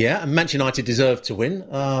 Yeah, and Manchester United deserved to win.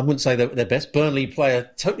 I wouldn't say they're their best. Burnley play a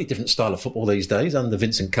totally different style of football these days under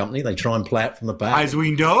Vincent Kompany. They try and play out from the back. As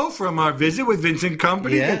we know from our visit with Vincent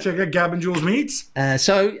Kompany, check out Gab and Jules Meets.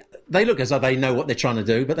 So they look as though they know what they're trying to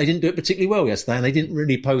do, but they didn't do it particularly well yesterday, and they didn't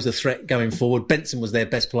really pose a threat going forward. Benson was their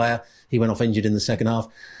best player. He went off injured in the second half.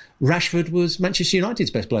 Rashford was Manchester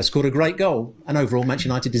United's best player, scored a great goal, and overall Manchester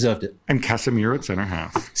United deserved it. And Casemiro at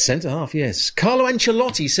centre-half. Centre-half, yes. Carlo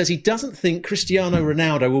Ancelotti says he doesn't think Cristiano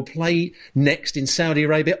Ronaldo will play next in Saudi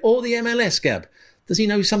Arabia or the MLS, Gab. Does he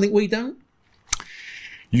know something we don't?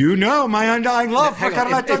 You know my undying love for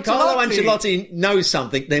Carlo Ancelotti. If Carlo Ancelotti knows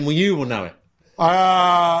something, then you will know it.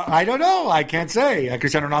 I don't know. I can't say.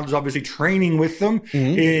 Cristiano Ronaldo's obviously training with them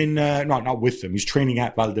not with them. He's training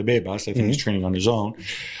at Valdebebas. I think he's training on his own.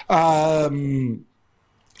 Come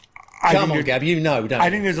on, Gab, you know, don't you? I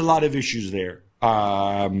think there's a lot of issues there.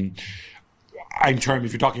 If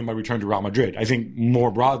you're talking about return to Real Madrid, I think more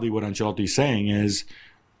broadly what Ancelotti's saying is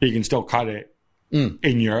he can still cut it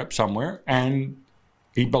in Europe somewhere, and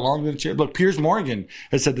he belongs in the chair. Look, Piers Morgan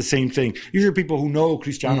has said the same thing. These are people who know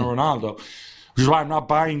Cristiano Ronaldo. Which is why I'm not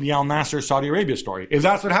buying the Al Nassr Saudi Arabia story. If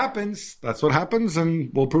that's what happens, and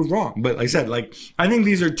we'll prove wrong. But like I said, I think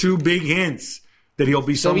these are 2 big hints that he'll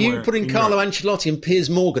be somewhere. So are you putting Carlo Ancelotti and Piers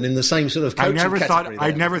Morgan in the same sort of coaching category?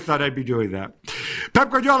 I never thought I'd be doing that.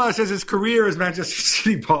 Pep Guardiola says his career as Manchester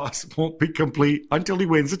City boss won't be complete until he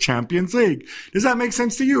wins the Champions League. Does that make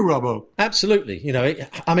sense to you, Robbo? Absolutely. You know,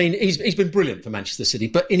 I mean, he's been brilliant for Manchester City,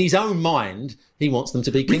 but in his own mind, he wants them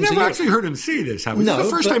to be kings of Europe. We've never actually heard him say this, have we? No, this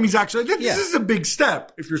is the first time he's actually... This is a big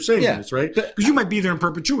step, if you're saying this, right? Because you might be there in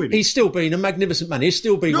perpetuity. He's still been a magnificent man. He's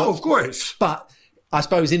still been... No, of course. But I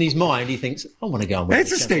suppose in his mind, he thinks, I want to go and win.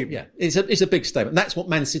 It's a statement. Yeah, it's a big statement. That's what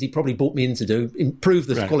Man City probably brought me in to do, improve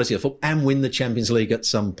the quality of football and win the Champions League at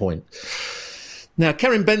some point. Now,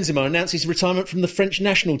 Karim Benzema announced his retirement from the French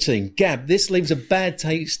national team. Gab, this leaves a bad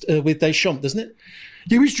taste with Deschamps, doesn't it?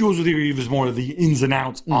 Yeah, we Jules with you. He was more of the ins and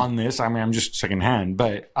outs on this. I mean, I'm just secondhand,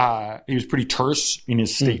 but he was pretty terse in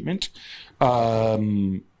his statement.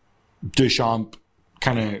 Deschamps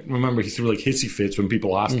kind of, remember, he threw like hissy fits when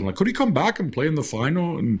people asked him, like, could he come back and play in the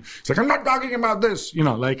final? And he's like, I'm not talking about this. You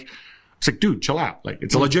know, like, it's like, dude, chill out. Like,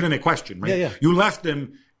 it's a legitimate question, right? Yeah. You left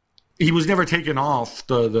him. He was never taken off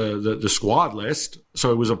the squad list,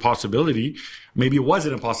 so it was a possibility. Maybe it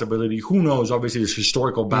wasn't a possibility. Who knows? Obviously, there's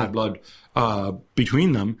historical bad blood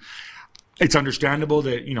between them. It's understandable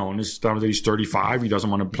that, you know, in his time that he's 35, he doesn't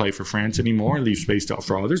want to play for France anymore and leave space out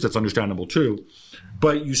for others. That's understandable too.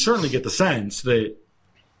 But you certainly get the sense that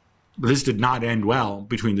this did not end well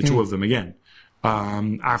between the two of them again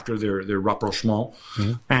after their rapprochement.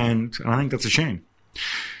 And I think that's a shame.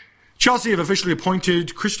 Chelsea have officially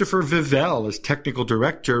appointed Christopher Vivell as technical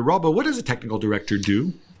director. Robbo, what does a technical director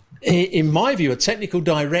do? In my view, a technical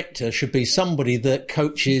director should be somebody that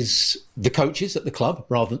coaches the coaches at the club,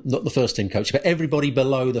 rather than not the first team coach, but everybody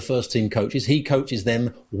below the first team coaches. He coaches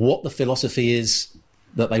them what the philosophy is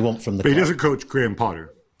that they want from the club. He doesn't coach Graham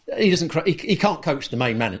Potter. He doesn't. He can't coach the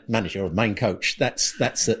main manager or the main coach. That's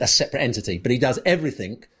a separate entity. But he does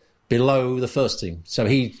everything below the first team. So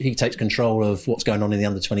he takes control of what's going on in the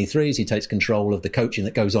under-23s. He takes control of the coaching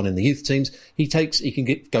that goes on in the youth teams. He can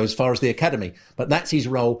go as far as the academy. But that's his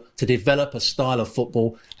role, to develop a style of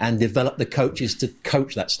football and develop the coaches to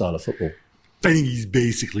coach that style of football. I think he's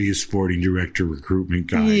basically a sporting director recruitment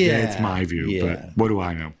guy. Yeah, that's my view. But what do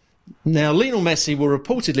I know? Now, Lionel Messi will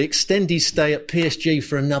reportedly extend his stay at PSG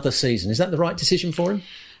for another season. Is that the right decision for him?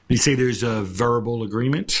 You say there's a verbal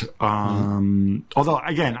agreement. Although,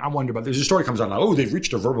 again, I wonder about this. The story comes out now, they've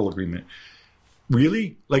reached a verbal agreement.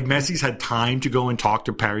 Really? Like, Messi's had time to go and talk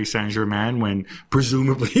to Paris Saint-Germain when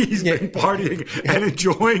presumably he's been partying and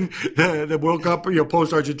enjoying the World Cup,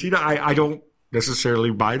 post-Argentina. I don't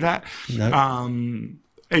necessarily buy that. No.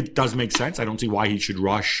 It does make sense. I don't see why he should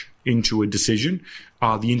rush into a decision.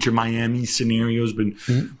 The Inter-Miami scenario has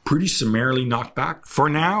been pretty summarily knocked back for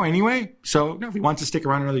now anyway. So if he wants to stick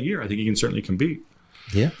around another year, I think he can certainly compete.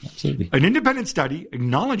 Yeah, absolutely. An independent study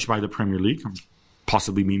acknowledged by the Premier League,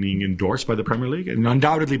 possibly meaning endorsed by the Premier League, and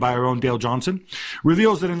undoubtedly by our own Dale Johnson,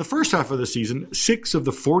 reveals that in the first half of the season, 6 of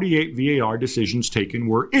the 48 VAR decisions taken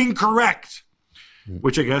were incorrect,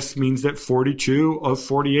 which I guess means that 42 of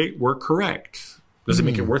 48 were correct. Does it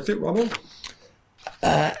make it worth it, Robbo?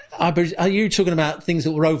 Are you talking about things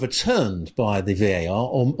that were overturned by the VAR,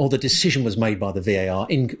 or the decision was made by the VAR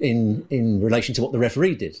in relation to what the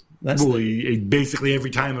referee did? Basically,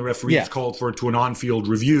 every time a referee is called to an on-field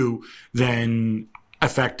review, then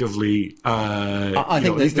effectively, I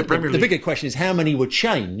think the bigger question is how many were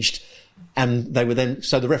changed. And they were then,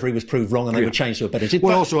 so the referee was proved wrong and they were changed to a better.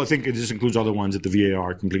 Well, also, I think this includes other ones that the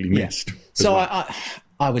VAR completely missed. So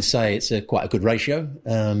I would say it's quite a good ratio,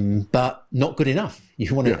 but not good enough.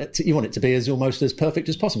 You want it to be almost as perfect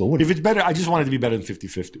as possible, wouldn't you? If it's better, I just want it to be better than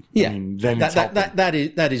 50-50. Yeah. I mean, then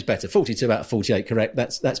that is better. 42 out of 48 correct,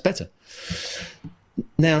 that's better.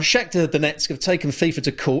 Now, Shakhtar Donetsk have taken FIFA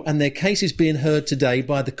to court and their case is being heard today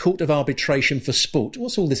by the Court of Arbitration for Sport.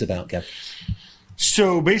 What's all this about, Gav?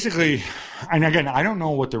 So basically, and again, I don't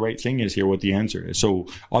know what the right thing is here, what the answer is. So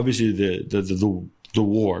obviously the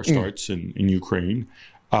war starts in Ukraine.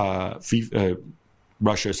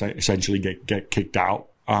 Russia essentially get kicked out.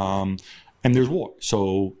 And there's war.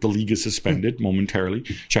 So the league is suspended momentarily.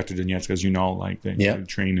 Shakhtar Donetsk, as you know, they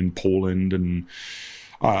train in Poland and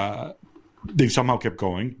they've somehow kept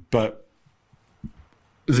going. But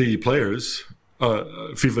the players...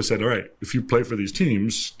 FIFA said, all right, if you play for these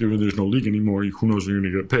teams, given there's no league anymore, who knows when you're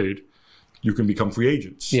going to get paid, you can become free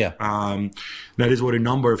agents. Yeah. That is what a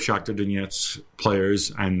number of Shakhtar Donetsk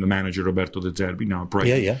players and the manager, Roberto De Zerbi, now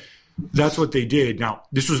Brighton. Yeah. That's what they did. Now,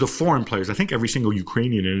 this was the foreign players. I think every single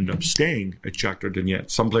Ukrainian ended up staying at Shakhtar Donetsk.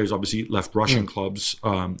 Some players obviously left Russian clubs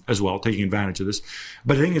as well, taking advantage of this.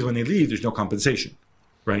 But the thing is, when they leave, there's no compensation,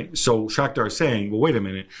 right? So Shakhtar is saying, well, wait a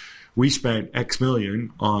minute. we spent X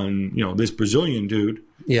million on, this Brazilian dude,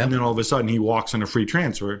 and then all of a sudden he walks on a free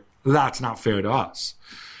transfer. That's not fair to us.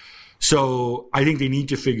 So I think they need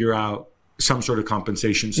to figure out some sort of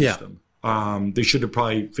compensation system. They should have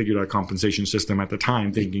probably figured out a compensation system at the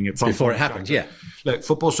time, thinking it's before it happened. Yeah, like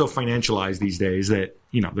football's so financialized these days that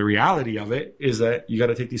the reality of it is that you got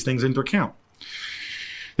to take these things into account.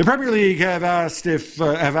 The Premier League have asked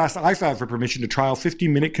IFAB for permission to trial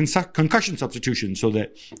 15-minute concussion substitution so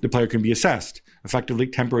that the player can be assessed, effectively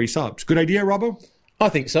temporary subs. Good idea, Robbo? I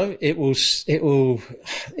think so. It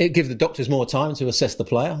give the doctors more time to assess the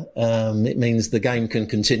player. It means the game can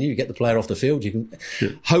continue. You get the player off the field. You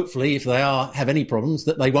can hopefully, if they have any problems,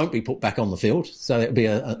 that they won't be put back on the field. So it'll be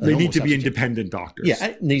they need to be independent doctors. Yeah,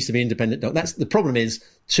 it needs to be independent doctors. That's the problem. Is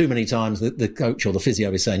too many times the coach or the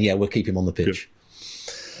physio is saying, "Yeah, we'll keep him on the pitch." Good.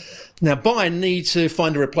 Now, Bayern need to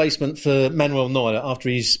find a replacement for Manuel Neuer after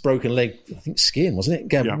his broken leg, I think skiing, wasn't it?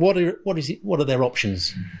 Gab, what are their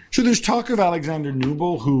options? So there's talk of Alexander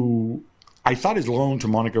Nubel, who I thought his loan to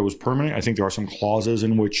Monaco was permanent. I think there are some clauses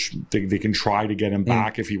in which they can try to get him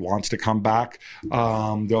back if he wants to come back. They're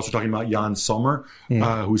also talking about Jan Sommer,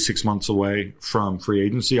 who's 6 months away from free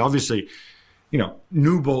agency. Obviously,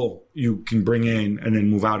 Nubel you can bring in and then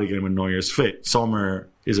move out again when Neuer's fit. Sommer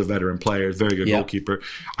is a veteran player, very good goalkeeper.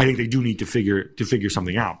 I think they do need to figure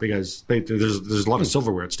something out because there's a lot of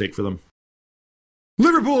silverware at stake for them.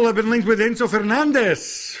 Liverpool have been linked with Enzo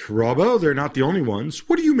Fernandez. Robbo, they're not the only ones.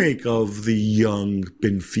 What do you make of the young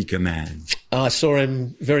Benfica man? I saw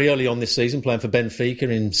him very early on this season playing for Benfica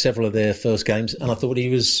in several of their first games, and I thought he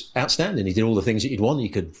was outstanding. He did all the things that you'd want. He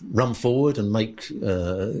could run forward and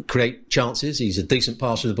create chances. He's a decent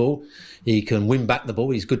passer of the ball. He can win back the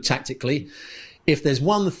ball. He's good tactically. If there's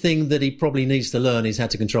one thing that he probably needs to learn is how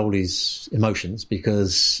to control his emotions,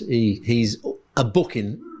 because he's a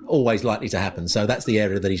booking always likely to happen. So that's the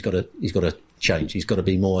area that he's got to change. He's got to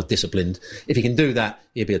be more disciplined. If he can do that,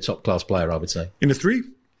 he'll be a top class player, I would say. In a three?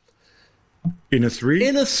 In a three?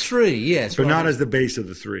 In a three, yes. But not as the base of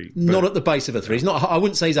the three. Not at the base of a three. He's not. I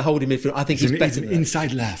wouldn't say he's a holding midfielder. I think he's better than that.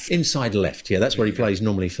 Inside left. Inside left, yeah. That's where he plays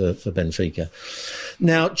normally for Benfica.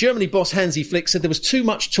 Now, Germany boss Hansi Flick said there was too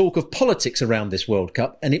much talk of politics around this World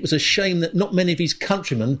Cup, and it was a shame that not many of his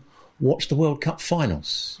countrymen watched the World Cup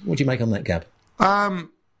finals. What do you make on that, Gab?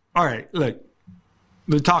 All right, look,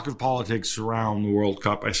 the talk of politics around the World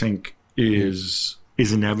Cup, I think, is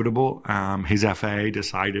inevitable. His FA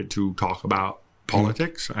decided to talk about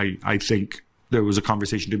politics. I think there was a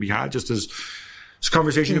conversation to be had, just as there's a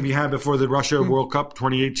conversation to be had before the Russia World Cup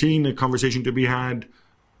 2018, a conversation to be had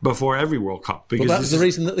before every World Cup. Because that was the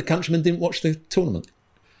reason that the countrymen didn't watch the tournament.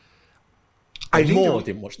 I think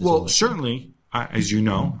didn't watch the tournament. Well, certainly, as you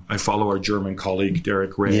know, I follow our German colleague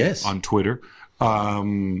Derek Ray on Twitter,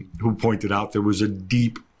 who pointed out there was a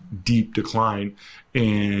deep decline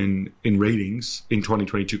in ratings in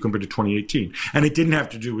 2022 compared to 2018. And it didn't have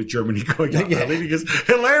to do with Germany going out early, because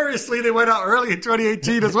hilariously they went out early in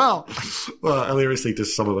 2018 as well. Well, hilariously to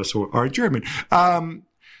some of us who are German.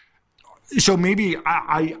 So maybe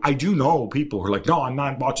I do know people who are like, no, I'm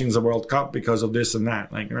not watching the World Cup because of this and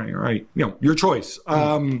that. Like, right. Your choice.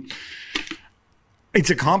 It's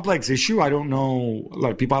a complex issue. I don't know.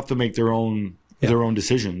 Like, people have to make their own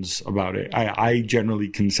decisions about it. I generally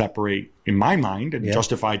can separate in my mind and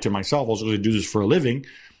justify to myself, also to do this for a living,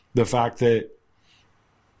 the fact that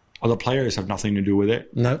other players have nothing to do with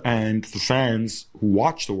it. No. And the fans who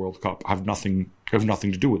watch the World Cup have nothing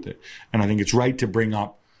to do with it. And I think it's right to bring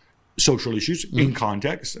up social issues in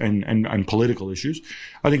context and political issues.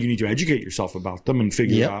 I think you need to educate yourself about them and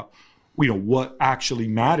figure out, what actually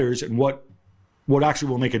matters and what actually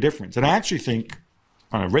will make a difference. And I actually think,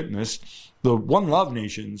 and I've written this, the One Love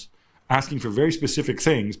nations asking for very specific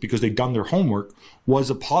things because they'd done their homework was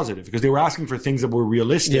a positive, because they were asking for things that were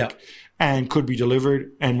realistic and could be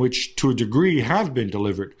delivered, and which to a degree have been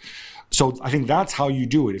delivered. So I think that's how you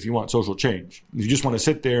do it if you want social change. If you just want to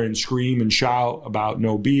sit there and scream and shout about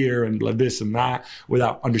no beer and this and that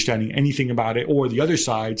without understanding anything about it, or the other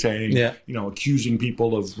side saying, accusing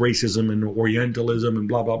people of racism and Orientalism and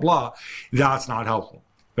blah, blah, blah, that's not helpful,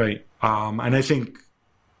 right? And I think,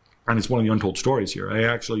 and it's one of the untold stories here, I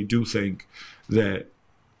actually do think that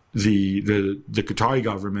the Qatari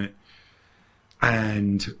government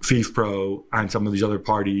and FIFPro and some of these other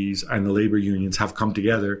parties and the labor unions have come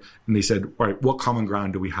together and they said, all right, what common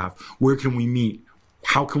ground do we have? Where can we meet?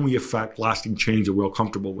 How can we affect lasting change that we're all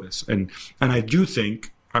comfortable with? And I do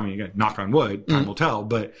think, I mean, again, knock on wood, time will tell,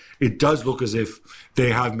 but it does look as if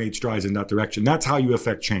they have made strides in that direction. That's how you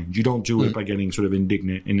affect change. You don't do it by getting sort of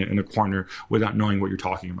indignant in a corner without knowing what you're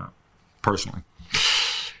talking about, personally.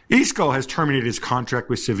 Isco has terminated his contract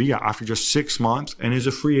with Sevilla after just 6 months and is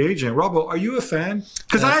a free agent. Robbo, are you a fan?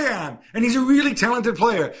 Because I am. And he's a really talented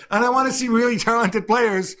player. And I want to see really talented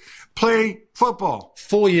players play football.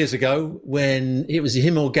 4 years ago, when it was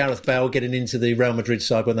him or Gareth Bale getting into the Real Madrid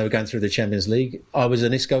side when they were going through the Champions League, I was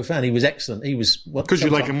an Isco fan. He was excellent. He was... Because you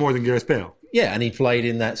like him more than Gareth Bale. Yeah, and he played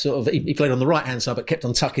in that sort of... He played on the right-hand side, but kept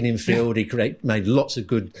on tucking in field. Yeah. He made lots of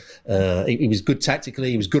good... he was good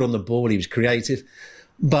tactically. He was good on the ball. He was creative.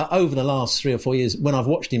 But over the last 3 or 4 years, when I've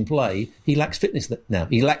watched him play, he lacks fitness now.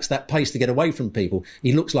 He lacks that pace to get away from people.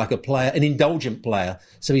 He looks like a player, an indulgent player.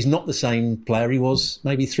 So he's not the same player he was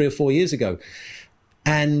maybe 3 or 4 years ago.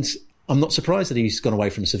 And I'm not surprised that he's gone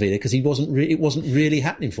away from Sevilla because it wasn't really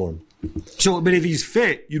happening for him. So, but if he's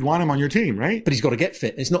fit, you'd want him on your team, right? But he's got to get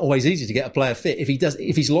fit. It's not always easy to get a player fit.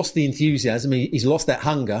 If he's lost the enthusiasm, he's lost that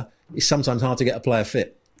hunger, it's sometimes hard to get a player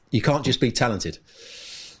fit. You can't just be talented.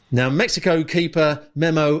 Now, Mexico keeper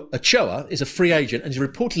Memo Ochoa is a free agent and is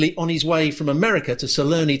reportedly on his way from America to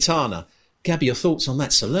Salernitana. Gabby, your thoughts on that?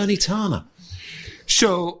 Salernitana.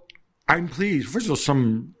 So, I'm pleased. First of all,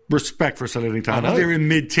 some respect for Salernitana. They're in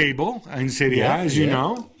mid-table in Serie A, as you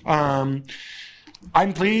know. I'm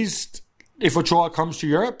pleased if Ochoa comes to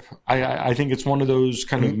Europe. I think it's one of those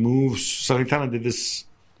kind of moves. Salernitana did this.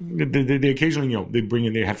 They occasionally, they bring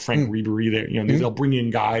in. They had Frank Ribery there. They'll bring in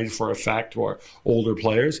guys for effect or older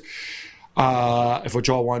players. If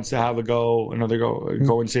Ochoa wants to have go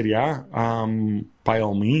in Serie A, by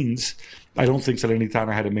all means. I don't think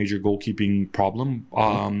Salernitana had a major goalkeeping problem.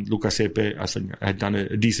 Lucas Sepe, I think, had done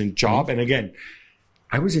a decent job. And again,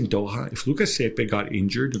 I was in Doha. If Lucas Sepe got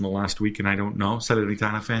injured in the last week, and I don't know,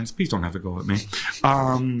 Salernitana fans, please don't have to go at me.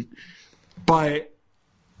 But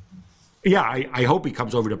yeah, I hope he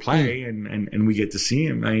comes over to play and we get to see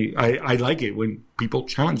him. I like it when people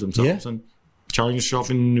challenge themselves and challenge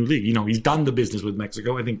yourself in a new league. He's done the business with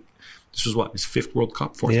Mexico. I think this was his 5th World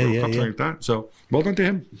Cup, 4th World Cup, something like that. So well done to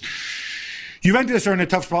him. Juventus are in a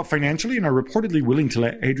tough spot financially and are reportedly willing to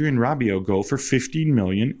let Adrian Rabiot go for $15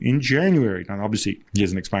 million in January. Now, obviously, he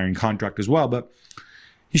has an expiring contract as well, but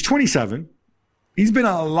he's 27. He's been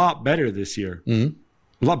a lot better this year. A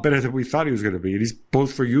lot better than we thought he was going to be. And he's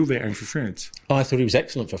both for Juve and for France. I thought he was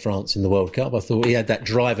excellent for France in the World Cup. I thought he had that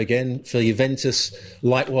drive again. For Juventus,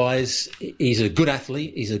 likewise, he's a good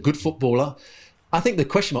athlete. He's a good footballer. I think the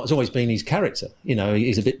question mark has always been his character.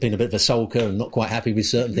 He's been a bit of a sulker and not quite happy with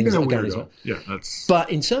certain things that are going on. Yeah, that's... But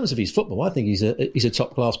in terms of his football, I think he's a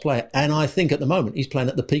top class player, and I think at the moment he's playing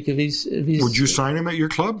at the peak of his. Would you sign him at your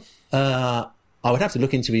club? I would have to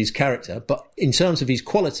look into his character, but in terms of his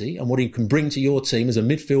quality and what he can bring to your team as a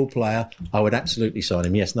midfield player, I would absolutely sign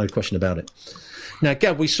him. Yes, no question about it. Now,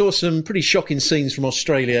 Gab, we saw some pretty shocking scenes from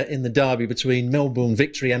Australia in the derby between Melbourne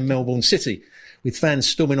Victory and Melbourne City, with fans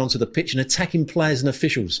storming onto the pitch and attacking players and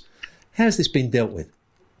officials. How has this been dealt with?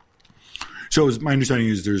 So my understanding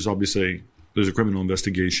is there's a criminal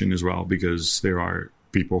investigation as well, because there are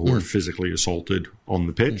people who are physically assaulted on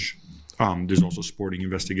the pitch. There's also sporting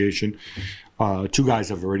investigation. 2 guys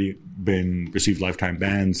have already received lifetime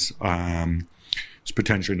bans. There's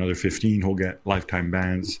potentially another 15 who'll get lifetime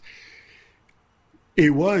bans.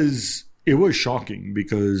 It was shocking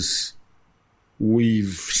because we've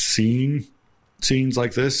seen scenes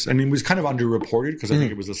like this, and it was kind of underreported because I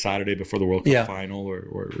think it was the Saturday before the World Cup final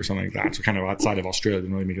or something like that. So kind of outside of Australia,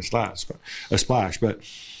 didn't really make a splash. But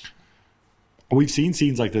we've seen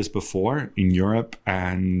scenes like this before in Europe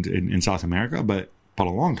and in South America, but a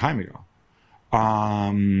long time ago.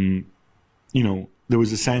 There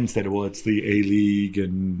was a sense that it's the A-League,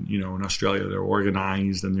 and in Australia they're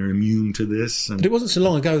organised and they're immune to this. But it wasn't so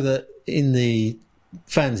long ago that the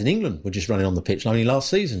fans in England were just running on the pitch, only last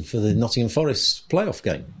season for the Nottingham Forest playoff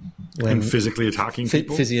game. And physically attacking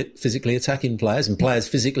people? Physically attacking players, and players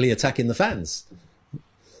physically attacking the fans.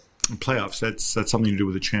 Playoffs, that's something to do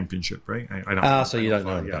with the championship, right? So you don't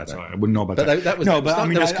know about that. So I wouldn't know about that. There was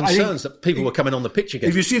concerns that people were coming on the pitch again.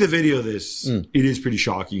 If you see the video of this, it is pretty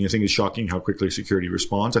shocking. I think it's shocking how quickly security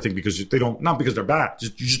responds. I think because they don't, not because they're bad, you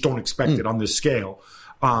just don't expect it on this scale.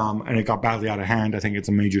 And it got badly out of hand. I think it's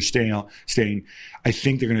a major stain. I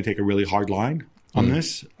think they're going to take a really hard line on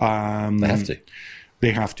this.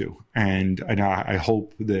 They have to. And I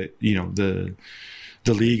hope that,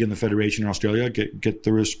 the league and the federation in Australia get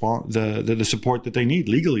the response, the support that they need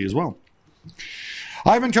legally as well.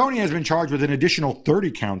 Ivan Toney has been charged with an additional 30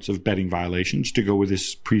 counts of betting violations to go with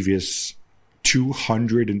his previous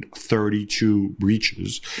 232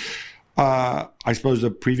 breaches. I suppose the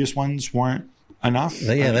previous ones weren't enough.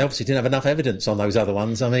 They obviously didn't have enough evidence on those other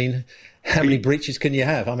ones. I mean, how many breaches can you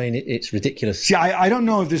have? I mean, it's ridiculous. See, I don't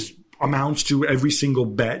know if this amounts to every single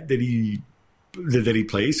bet that he that he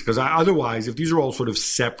plays, because otherwise, if these are all sort of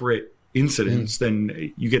separate incidents,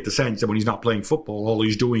 then you get the sense that when he's not playing football, all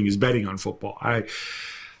he's doing is betting on football.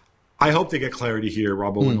 I hope they get clarity here,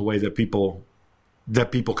 Robbo, in a way that people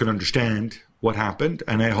can understand what happened,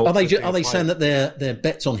 and I hope. Are they saying that they're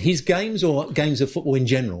bets on his games or games of football in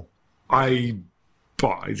general?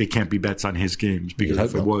 They can't be bets on his games, because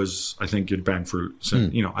if it was, I think you'd ban fruit. So,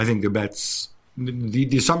 I think the bets.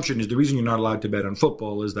 The assumption is the reason you're not allowed to bet on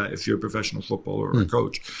football is that if you're a professional footballer or a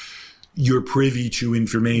coach, you're privy to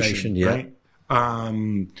information, right?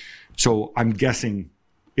 So I'm guessing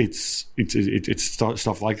it's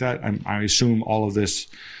stuff like that. I assume all this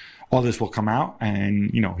will come out,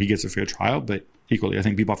 and he gets a fair trial. But equally, I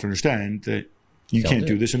think people have to understand that you can't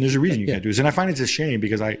do this, and there's a reason you can't do this. And I find it's a shame,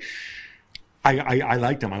 because I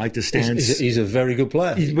liked him. I liked his stance. He's a very good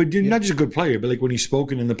player. But not just a good player, but like when he's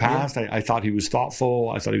spoken in the past, I thought he was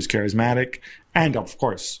thoughtful. I thought he was charismatic. And of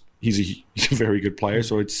course, he's a very good player.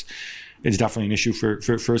 So it's definitely an issue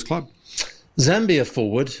for his club. Zambia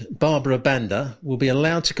forward Barbara Banda will be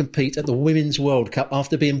allowed to compete at the Women's World Cup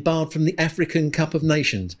after being barred from the African Cup of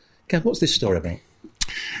Nations. Gav, what's this story about?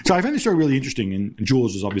 So I find this story really interesting. And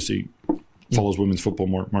Jules is obviously follows women's football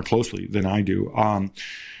more closely than I do.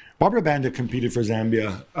 Barbara Banda competed for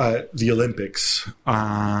Zambia at the Olympics.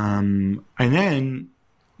 And then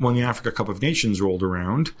when the Africa Cup of Nations rolled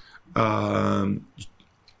around,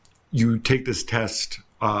 you take this test,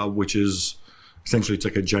 which is essentially it's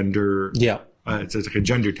like a gender. Yeah. It's like a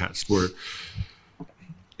gender test where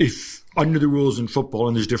if under the rules in football,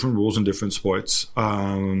 and there's different rules in different sports,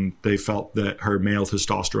 they felt that her male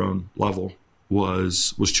testosterone level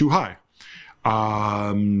was too high.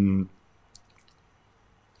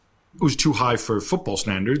 It was too high for football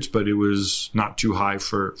standards, but it was not too high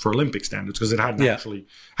for Olympic standards, because it hadn't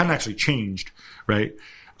actually changed, right?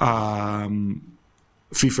 FIFA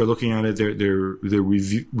looking at it, they're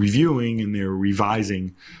reviewing and they're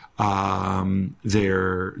revising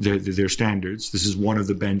their standards. This is one of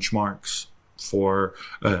the benchmarks for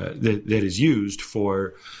that is used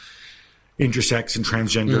for intersex and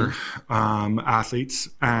transgender athletes,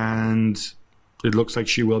 and it looks like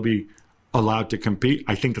she will be allowed to compete.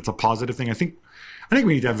 I think that's a positive thing. I think we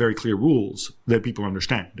need to have very clear rules that people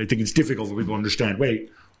understand. I think it's difficult for people to understand, wait,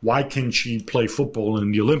 why can she play football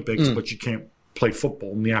in the Olympics, but she can't play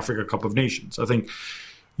football in the Africa Cup of Nations? I think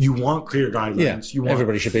you want clear guidelines. You want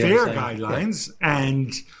everybody should be fair guidelines.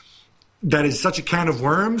 And that is such a can of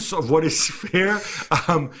worms of what is fair,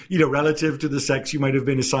 relative to the sex you might have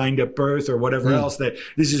been assigned at birth or whatever else, that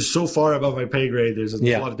this is so far above my pay grade. There's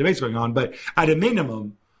a lot of debates going on. But at a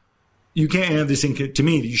minimum, you can't have this, to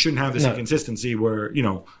me, you shouldn't have this inconsistency where,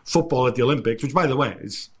 football at the Olympics, which by the way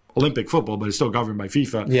is Olympic football, but it's still governed by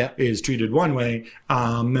FIFA, is treated one way.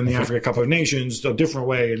 Then the Africa Cup of Nations, a different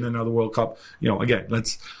way. And then now the World Cup, again,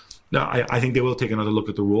 I think they will take another look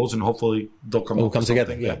at the rules, and hopefully they'll come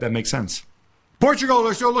together. Yeah, that makes sense. Portugal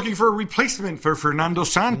are still looking for a replacement for Fernando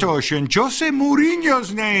Santos, and Jose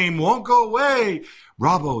Mourinho's name won't go away.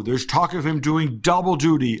 Robbo, there's talk of him doing double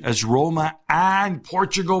duty as Roma and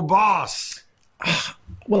Portugal boss.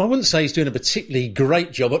 Well, I wouldn't say he's doing a particularly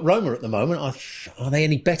great job at Roma at the moment. Are they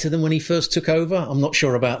any better than when he first took over? I'm not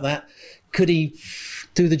sure about that. Could he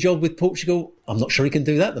do the job with Portugal? I'm not sure he can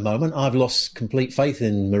do that at the moment. I've lost complete faith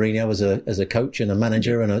in Mourinho as a coach and a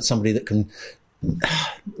manager and somebody that can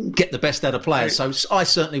get the best out of players. So I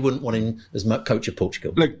certainly wouldn't want him as coach of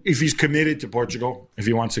Portugal. Look, if he's committed to Portugal, if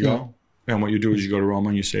he wants to go, and what you do is you go to Roma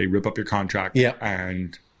and you say, rip up your contract,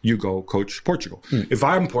 and you go coach Portugal. If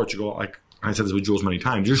I'm Portugal, like I said this with Jules many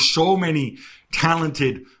times, there's so many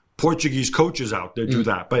talented Portuguese coaches out there do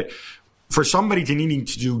that. But for somebody to needing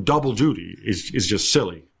to do double duty is just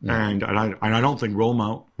silly. And I don't think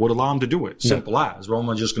Roma would allow him to do it. Simple as.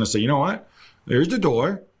 Roma's just going to say, you know what? There's the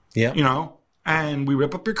door. And we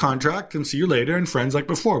rip up your contract and see you later and friends like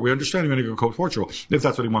before. We understand you're going to go coach Portugal if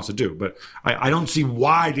that's what he wants to do. But I don't see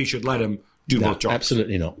why they should let him do both jobs.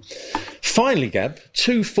 Absolutely not. Finally, Gab,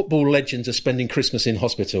 2 football legends are spending Christmas in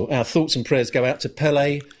hospital. Our thoughts and prayers go out to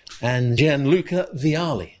Pele and Gianluca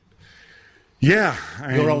Vialli. Yeah.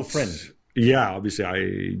 Your old friend. Yeah,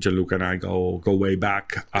 obviously Gianluca and I go way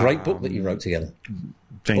back. Great book that you wrote together.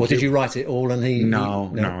 Thank you. Did you write it all and he...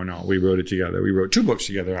 No. We wrote it together. We wrote 2 books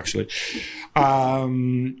together, actually.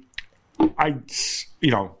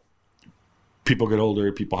 People get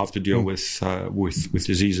older. People have to deal with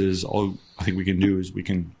diseases. All I think we can do is we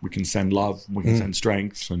can send love. We can send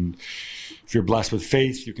strength. And if you're blessed with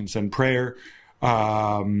faith, you can send prayer.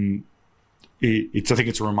 I think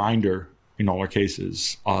it's a reminder in all our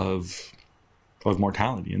cases of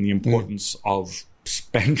mortality and the importance of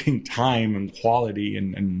spending time and quality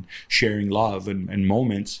and sharing love and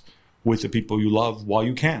moments with the people you love while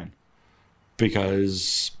you can.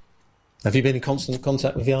 Because have you been in constant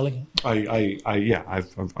contact with Yarli?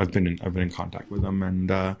 I've been in contact with them,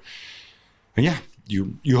 and yeah,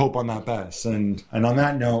 you hope on that best. And on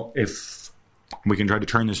that note, if we can try to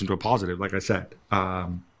turn this into a positive, like I said,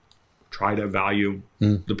 try to value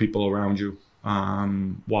the people around you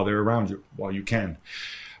while they're around you, while you can.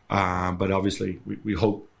 But obviously, we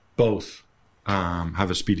hope both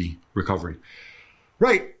have a speedy recovery.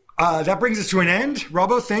 Right. That brings us to an end.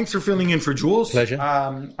 Robbo, thanks for filling in for Jules. Pleasure.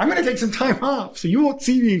 I'm going to take some time off, so you won't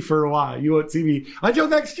see me for a while. You won't see me until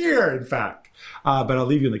next year, in fact. But I'll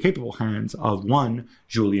leave you in the capable hands of one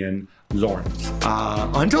Julien Lawrence.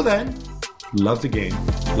 Until then, love the game,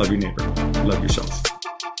 love your neighbor, love yourself.